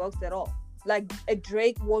want to be boxed at all. Like a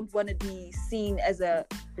Drake won't want to be seen as a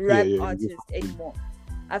rap artist anymore.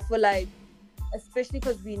 I feel like, especially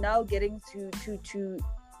because we're now getting to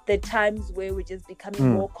the times where we're just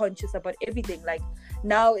becoming more conscious about everything. Like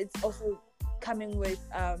now it's also coming with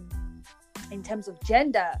in terms of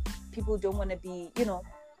gender, people don't want to be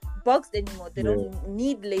boxed anymore. They don't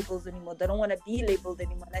need labels anymore. They don't want to be labeled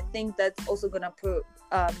anymore. And I think that's also gonna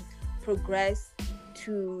progress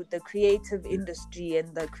to the creative industry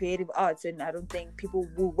and the creative arts, and I don't think people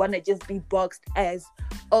will want to just be boxed as,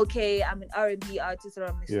 okay, I'm an R&B artist or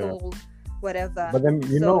I'm a soul whatever. But then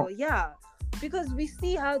because we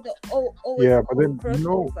see how the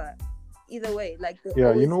crossover either way, like with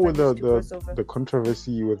the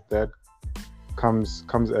controversy with that comes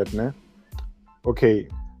at ne? Okay,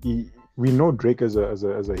 we know Drake as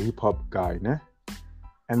a hip hop guy, ne?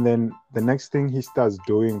 And then the next thing he starts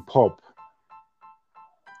doing pop.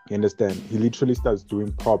 You understand? He literally starts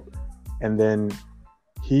doing pop, and then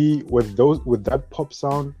he with that pop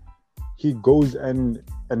sound, he goes and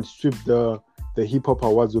sweep the hip hop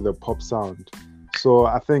awards with a pop sound. So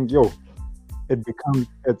I think it becomes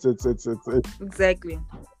it's exactly.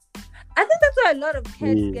 I think that's why a lot of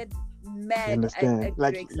cats get mad. You understand? At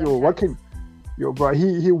like Drake sometimes. Bro,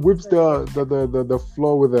 he whips the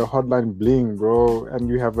floor with a hotline bling, bro, and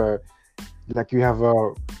you have a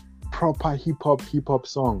proper hip hop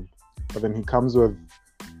song, but then he comes with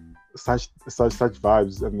such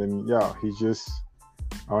vibes, and then he just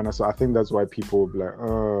so I think that's why people will be like,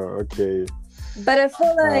 oh, okay. But I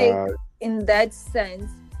feel like in that sense,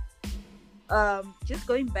 just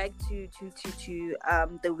going back to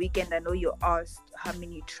The Weeknd, I know you asked how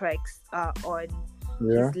many tracks are on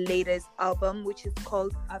his latest album, which is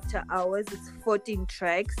called After Hours. It's 14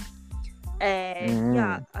 tracks. And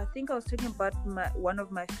I think I was talking about one of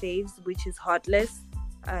my faves, which is Heartless.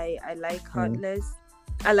 I like Heartless.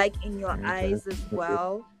 I like In Your Eyes as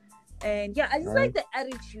well. And I just like the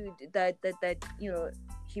attitude that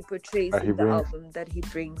he portrays in the album, that he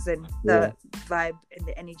brings, and the vibe and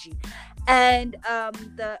the energy. And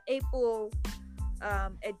the April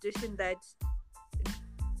edition that's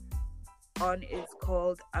on is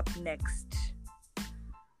called Up Next.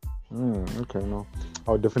 Okay, no,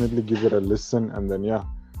 I'll definitely give it a listen, and then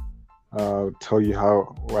tell you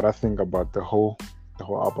what I think about the whole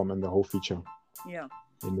album and the whole feature. Yeah,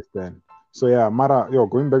 you understand? So Mara,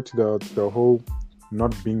 going back to the whole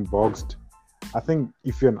not being boxed. I think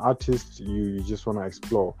if you're an artist, you just want to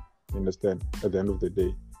explore. You understand? At the end of the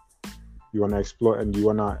day, you want to explore and you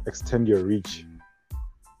want to extend your reach.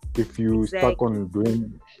 If you stuck on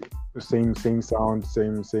doing the same sound,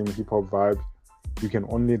 same hip hop vibe, you can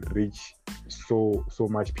only reach so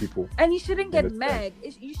much people. And you shouldn't get mad.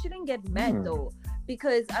 You shouldn't get mad though,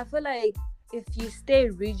 because I feel like if you stay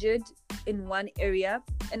rigid in one area,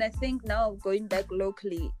 and I think now going back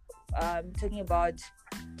locally, talking about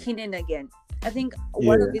Keenan again, I think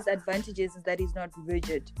one of his advantages is that he's not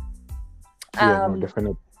rigid. No,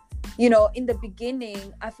 definitely. You know, in the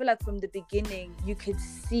beginning, I feel like from the beginning you could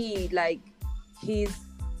see like his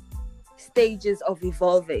stages of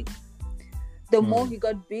evolving. The more he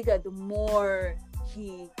got bigger, the more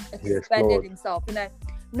he expanded himself. And I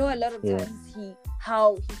know a lot of times he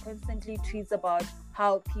constantly tweets about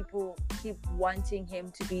how people keep wanting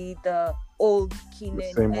him to be the old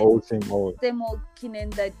Keenan, same old Keenan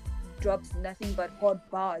that drops nothing but hot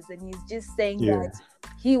bars, and he's just saying that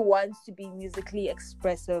he wants to be musically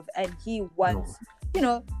expressive, and he wants, you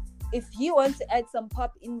know, if he wants to add some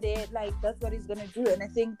pop in there, like that's what he's gonna do. And I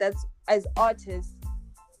think that's, as artists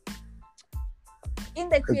in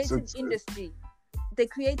the creative industry, the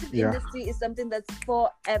creative industry is something that's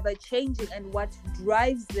forever changing, and what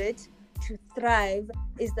drives it to thrive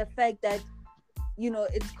is the fact that, you know,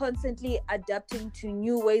 it's constantly adapting to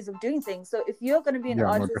new ways of doing things. So if you're going to be an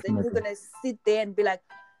artist and you're going to sit there and be like,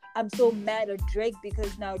 I'm so mad at Drake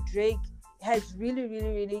because now Drake has really,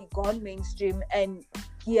 really, really gone mainstream and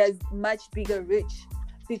he has much bigger reach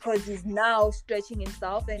because he's now stretching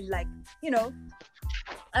himself and, like, you know,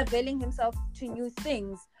 availing himself to new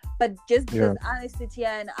things. But just because I sit here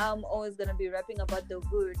and I'm always going to be rapping about the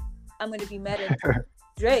hood, I'm going to be mad at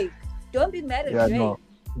Drake. Don't be mad at Drake.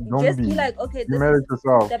 No. Just be like, okay, this is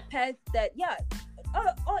the path that,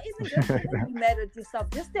 or even just don't be mad at yourself.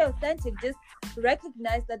 Just stay authentic. Just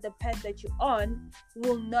recognize that the path that you're on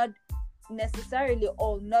will not necessarily,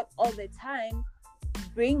 or not all the time,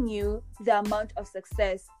 bring you the amount of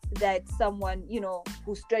success that someone, you know,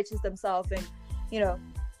 who stretches themselves and, you know,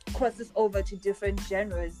 crosses over to different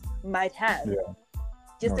genres might have.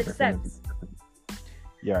 Just accept.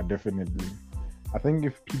 Definitely. I think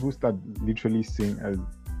if people start literally seeing as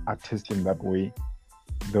artists in that way,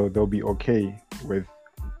 they'll be okay with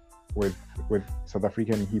South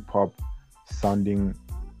African hip hop sounding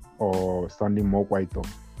more white though.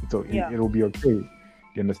 So it'll be okay.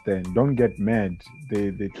 You understand? Don't get mad.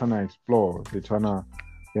 They're trying to explore. They're trying to,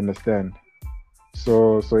 you understand?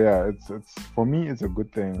 So it's for me it's a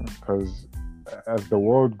good thing, because as the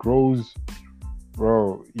world grows,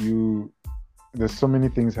 bro, there's so many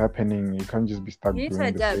things happening. You can't just be stuck. You need to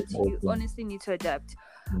adapt. You honestly need to adapt.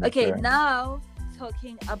 Okay, now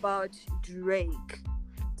talking about Drake.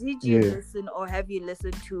 Did you listen, or have you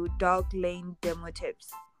listened to Dark Lane Demo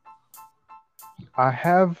Tips?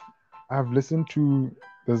 I've listened to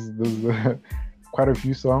there's quite a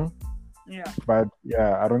few songs. But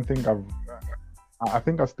I don't think I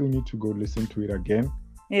think I still need to go listen to it again.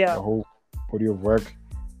 The whole body of work.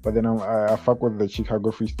 But then I fuck with the Chicago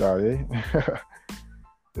freestyle,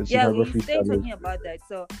 the Chicago freestyle. Stay talking about that.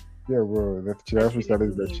 So bro, the Chicago freestyle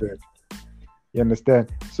is the shit. You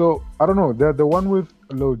understand? So I don't know. The one with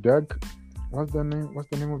Lil Durk. What's the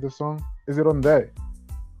name of the song? Is it on there?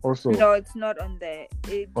 Also. No, it's not on there.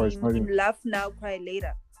 It's not in Laugh Now, Cry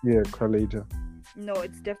Later. Yeah, Cry Later. No,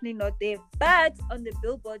 it's definitely not there. But on the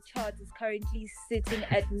Billboard chart, it's currently sitting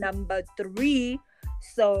at number 3.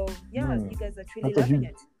 So you guys are truly loving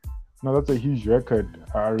it. No, that's a huge record.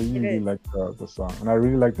 I really like the song, and I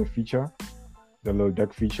really like the feature, the Lil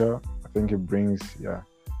Durk feature. I think it brings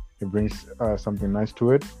something nice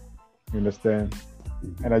to it. You understand?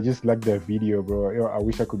 And I just like the video, bro. Yo, I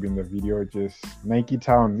wish I could be in the video. Just Nike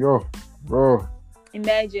Town, yo, bro.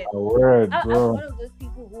 Imagine. A word, bro. I'm one of those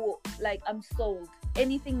people who, like, I'm sold.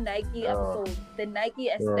 Anything Nike, I'm sold. The Nike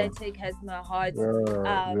aesthetic has my heart.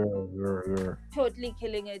 Totally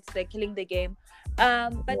killing it. They're killing the game.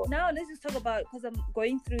 But now let's just talk about, because I'm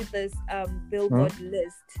going through this Billboard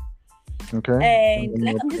list. Okay. And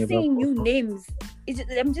like, I'm just saying new names.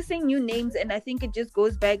 I'm just saying new names, and I think it just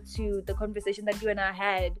goes back to the conversation that you and I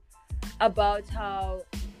had about how.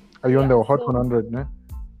 Are you on the Hot 100, ne?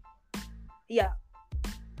 Yeah.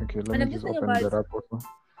 Okay, let me just open that up also.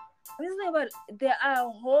 I'm just saying about, there are a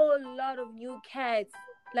whole lot of new cats.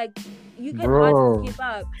 Like, you can hardly keep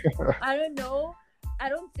up. I don't know. I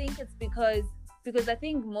don't think it's because I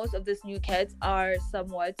think most of these new cats are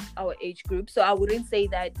somewhat our age group. So I wouldn't say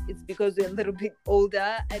that it's because we're a little bit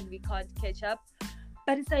older and we can't catch up.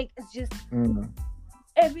 But it's like, it's just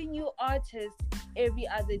every new artist every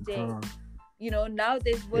other day. You know, now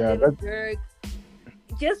there's Little Durk.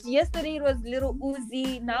 Just yesterday it was Little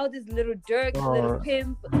Uzi. Now there's Little Durk, Little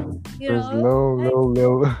Pimp. You know,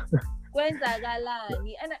 Lil.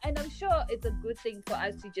 And I'm sure it's a good thing for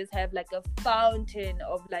us to just have like a fountain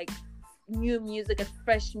of like new music and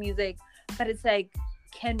fresh music. But it's like,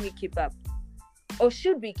 can we keep up? Or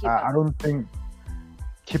should we keep up? I don't think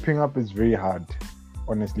keeping up is very hard,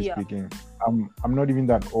 honestly Yeah. speaking. I'm not even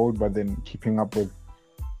that old, but then keeping up with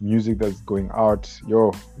music that's going out,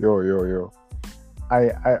 yo.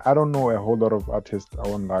 I don't know a whole lot of artists, I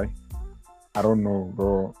won't lie. I don't know,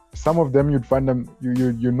 bro. Some of them you'd find them,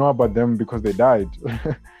 you know about them because they died.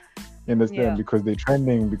 You understand? Yeah. Because they're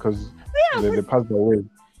trending, because Yeah, they passed away. You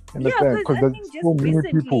understand? because Because I there's think so just many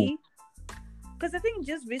people. recently, because I think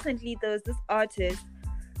just recently there was this artist,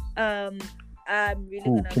 I'm really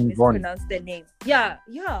Who? gonna King Von. mispronounce their name. Yeah.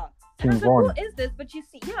 And I King was like, Von. who is this? But you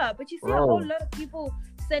see a Bro. whole lot of people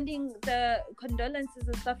sending the condolences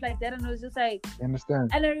and stuff like that, and I was just like, You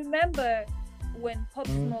understand? and I remember when Pop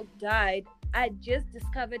Mm. Smoke died, I just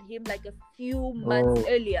discovered him like a few months Oh.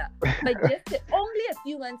 earlier, but just only a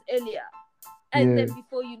few months earlier, and Yeah. then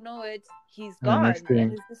before you know it, he's And the gone, next thing-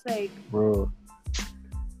 and it's just like, Bro,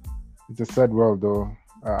 it's a sad world though.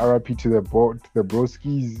 RIP to the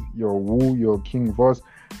broskies, your Wu, your King Voss.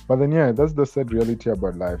 But then yeah, that's the sad reality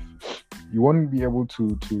about life. You won't be able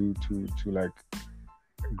to like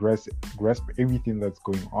grasp everything that's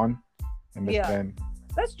going on. Understand?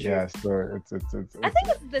 that's true. Yeah. So it's I think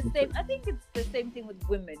it's the same. I think it's the same thing with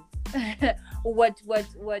women. what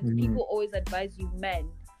Mhm. people always advise you men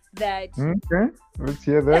that Okay. Let's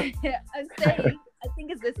hear that. I'm saying. I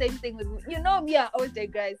think it's the same thing with me. I always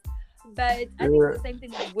digress, but I think Yeah. it's the same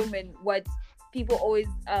thing with women. What people always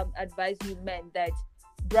advise you men that,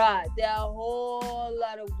 bruh, there are a whole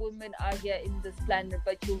lot of women out here in this planet,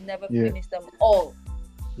 but you'll never Yeah. finish them all.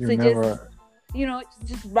 You So never.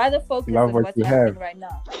 just rather focus Love on what what's you happening have. right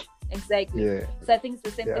now. Exactly. Yeah. So I think it's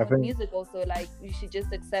the same Yeah, thing I with think- music also. Like, you should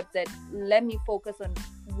just accept that, let me focus on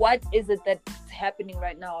what is it that's happening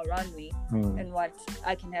right now around me Hmm. and what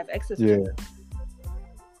I can have access Yeah. to.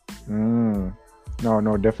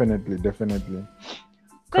 No, definitely.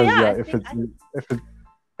 Because yeah, I if think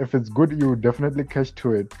if it's good, you definitely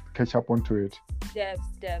catch up onto it.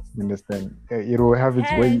 devs. You understand? It will have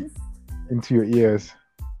its way Hence, into your ears.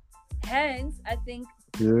 I think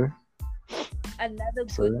Yeah. another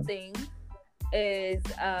Sorry? good thing is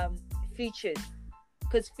features,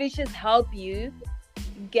 because features help you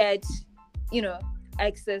get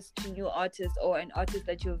access to new artists or an artist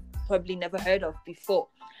that you've probably never heard of before.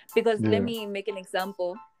 Because Yeah. let me make an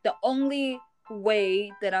example. The only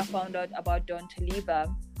way that I found out about Don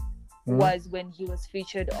Toliva was when he was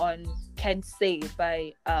featured on Can't Say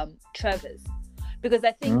by Travis. Because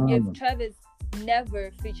I think if Travis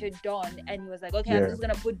never featured Don and he was like, okay, I'm Yeah. just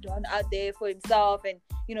gonna put Don out there for himself, and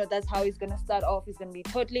that's how he's gonna start off, he's gonna be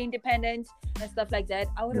totally independent and stuff like that,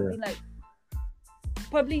 I would have Yeah. been like,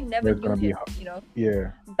 probably never That's knew gonna be him,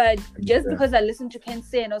 Yeah. but just understand. because I listened to Ken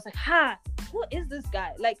Say and I was like, who is this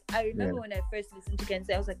guy? Like, I remember when I first listened to Ken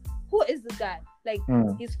Say, I was like, who is this guy? Like,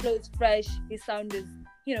 his flow is fresh, his sound is,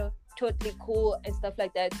 totally cool and stuff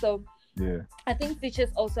like that. So Yeah. I think features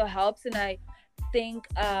also helps, and I think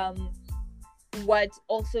what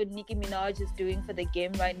also Nicki Minaj is doing for the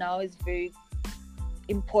game right now is very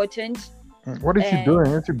important. What is she And- doing?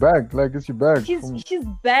 Is she back? Like, is she back? She's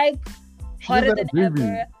back She's hotter had a than baby.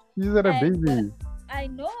 ever. She's had a And- baby. I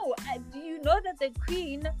know. Do you know that the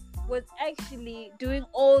queen was actually doing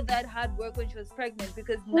all that hard work when she was pregnant?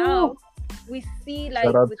 Because now we see, like,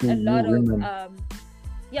 Shout out with to a lot you of women.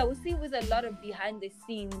 we see with a lot of behind the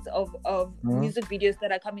scenes of Mhm. music videos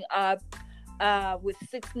that are coming up, with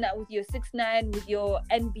 6ix9ine, with your 6ix9ine, with your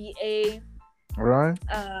NBA Right?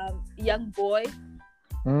 young boy.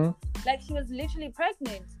 Hmm? Like, she was literally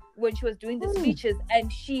pregnant when she was doing the speeches,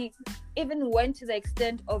 and she even went to the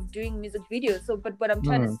extent of doing music videos. So, but what I'm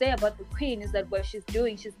trying to say about the queen is that what she's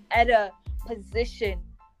doing, she's at a position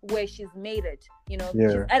where she's made it. Yeah.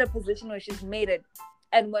 She's at a position where she's made it,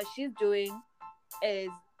 and what she's doing is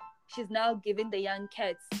she's now giving the young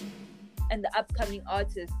cats and the upcoming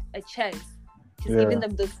artists a chance. She's giving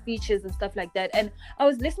them those speeches and stuff like that. And I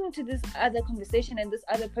was listening to this other conversation, and this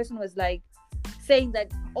other person was like saying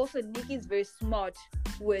that also Nicki's very smart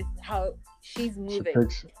with how she's She moving.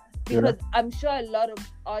 picks. Because I'm sure a lot of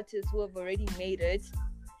artists who have already made it,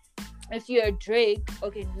 if you're a Drake,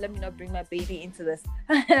 okay, let me not bring my baby into this,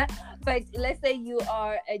 but let's say you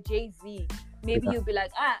are a Jay-Z, maybe you'll be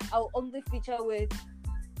like, I'll only feature with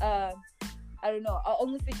I don't know, I'll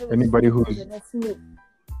only feature with Anybody Snoop who's- and then Snoop.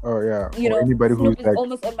 Oh yeah. You Or know, anybody Snoop who's is like,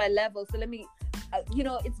 almost on my level, so let me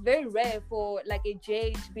it's very rare for like a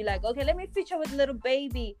Jay to be like, okay, let me feature with Little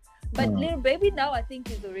Baby. But Little Baby now, I think,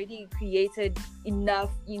 is already created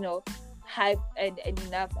enough, hype and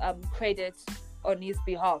enough credit on his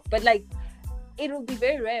behalf. But like, it will be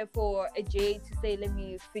very rare for a Jay to say, let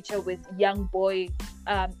me feature with young boy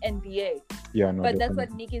NBA. Yeah, no, But that's definitely.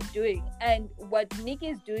 what Nick is doing. And what Nick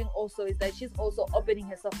is doing also is that she's also opening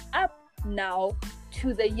herself up now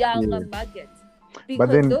to the young Yeah. market. But Because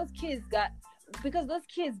then- those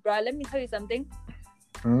kids, bro, let me tell you something.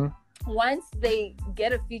 Once they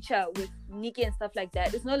get a feature with Nikki and stuff like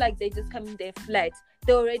that, it's not like they just come in there flat.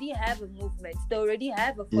 They already have a movement. They already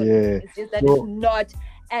have a following. Yeah. It's just that So- it's not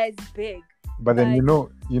as big. But then you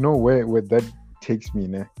know where that takes me,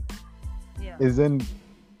 ne? Yeah.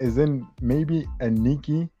 Isn't maybe a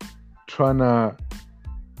Nikki trying to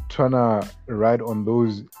ride on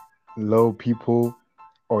those low people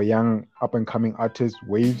or young up and coming artists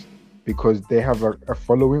waves because they have a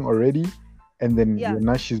following already, and then Yeah.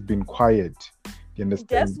 now she's been quiet. You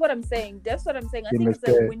understand? That's what I'm saying. I think it's a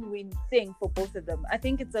understand? win-win thing for both of them. I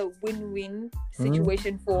think it's a win-win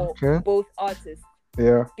situation for Okay. both artists.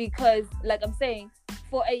 Yeah. Because, like I'm saying,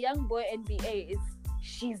 for a young boy NBA,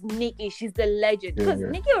 she's Nikki. She's the legend. Because Yeah.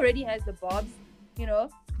 Nikki already has the Bobs, you know.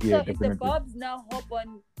 Yeah, So if the definitely. Bobs now hop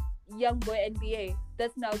on young boy NBA,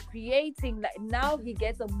 that's now creating, like, now he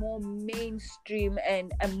gets a more mainstream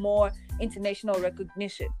and a more international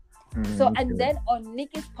recognition. So Okay. and then on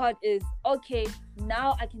Nikki's part is, okay,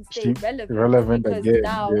 now I can stay relevant because again.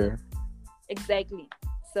 now Yeah. exactly.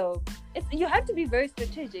 So you have to be very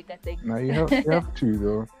strategic, I think. No, you have to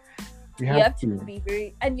though. You You have have to. to be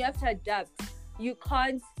very, and you have to adapt. You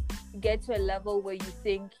can't get to a level where you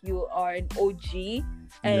think you are an OG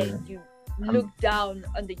and you look down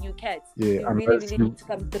on the new cats. Yeah, You really, unless really you- need to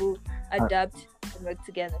come through, adapt, and work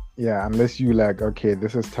together. Yeah, unless you like, okay,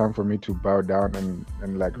 this is time for me to bow down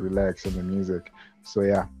and like relax on the music. So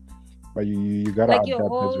yeah, but you gotta Like your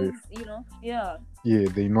adapt as hoes, well. yeah, Yeah,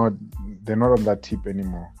 they're not on that tip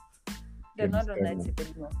anymore. they're You not on that understand? tip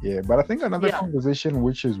anymore. Yeah, but I think another Yeah. conversation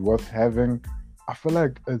which is worth having, I feel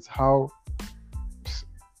like it's how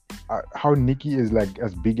Nicki is like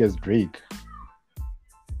as big as Drake.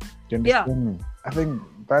 Do you Yeah. understand me? I think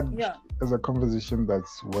that Yeah. is a conversation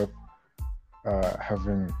that's worth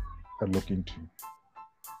having a look into.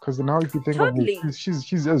 Because now, if you think Totally. of it, she's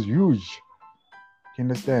just huge. You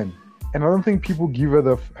understand? And I don't think people give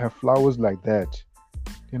her her flowers like that.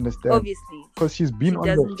 You understand? Obviously. Because she's been She on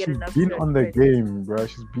doesn't get she's enough been on the credit. game, bro.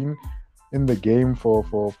 She's been in the game for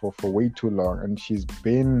way too long, and she's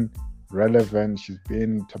been relevant. She's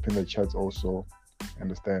been topping the charts also.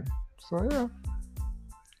 Understand? So yeah,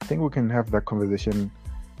 I think we can have that conversation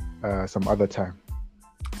some other time.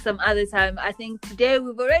 Some other time. I think today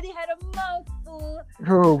we've already had a mouthful.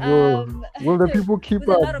 Oh, bro. Will the people keep With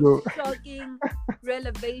a lot up, bro? of shocking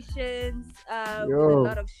revelations, with a Yo.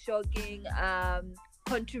 lot of shocking,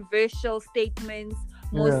 controversial statements,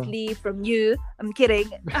 mostly from you. I'm kidding.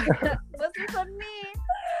 Mostly from me.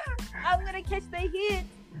 I'm gonna catch the hit.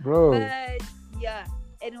 Bro. But yeah.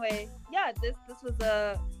 Anyway, yeah. This was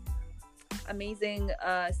a amazing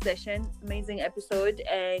session, amazing episode,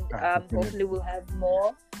 and Definitely. hopefully we'll have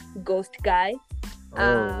more Ghost Guy.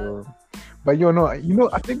 Bro. But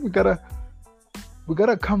I think we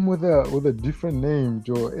gotta come with a different name,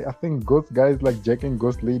 Joe. I think Ghost Guy is like Jack and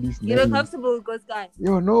Ghost Lady's name. You're comfortable with Ghost Guy?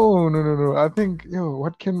 No. I think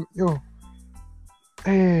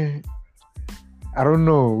hey, I don't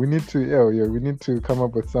know. We need to come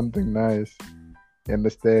up with something nice. You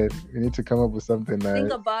understand? We need to come up with something nice.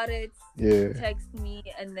 Think about it. Yeah. Text me,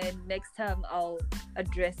 and then next time I'll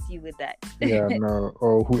address you with that. Yeah, no.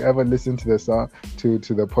 Or whoever listened to the song to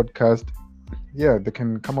the podcast, yeah, they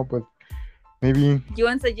can come up with maybe. Do you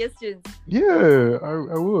want suggestions? Yeah,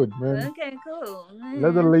 I would, man. Okay, cool.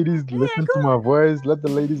 Let the ladies Yeah, listen to my voice. Let the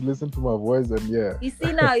ladies listen to my voice, and yeah. You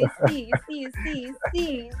see now, you see.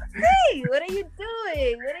 What are you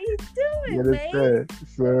doing? You man? understand?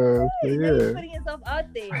 So Hey, now you're yeah. putting yourself out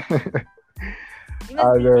there. You must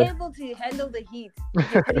I be know. able to handle the heat.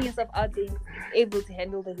 If you're putting yourself out there, able to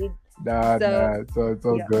handle the heat. Nah. So it's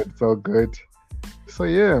all yeah. good. It's all good. So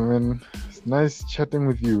yeah, man. It's nice chatting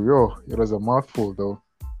with you. Yo, it was a mouthful though.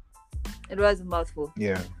 It was a mouthful.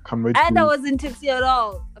 Yeah. Can't wait And I to. wasn't tipsy at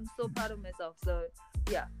all. I'm so proud of myself. So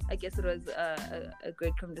yeah, I guess it was a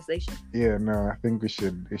great conversation. Yeah. No, I think we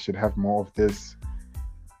should have more of this,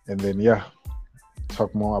 and then yeah,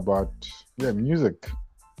 talk more about music.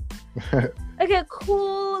 Okay,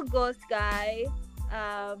 cool, Ghost Guy.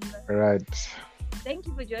 Right. Thank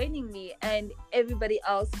you for joining me and everybody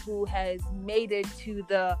else who has made it to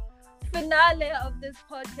the finale of this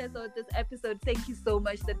podcast or this episode. Thank you so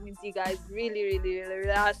much. That means you guys really, really, really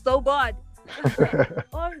are so bored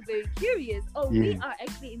or very curious. We are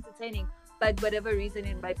actually entertaining, but whatever reason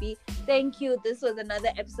it might be. Thank you. This was another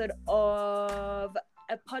episode of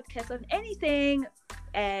a podcast on anything.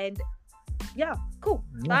 And yeah, cool.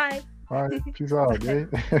 Yeah. Bye. All right, peace out. Okay.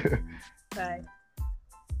 Bye.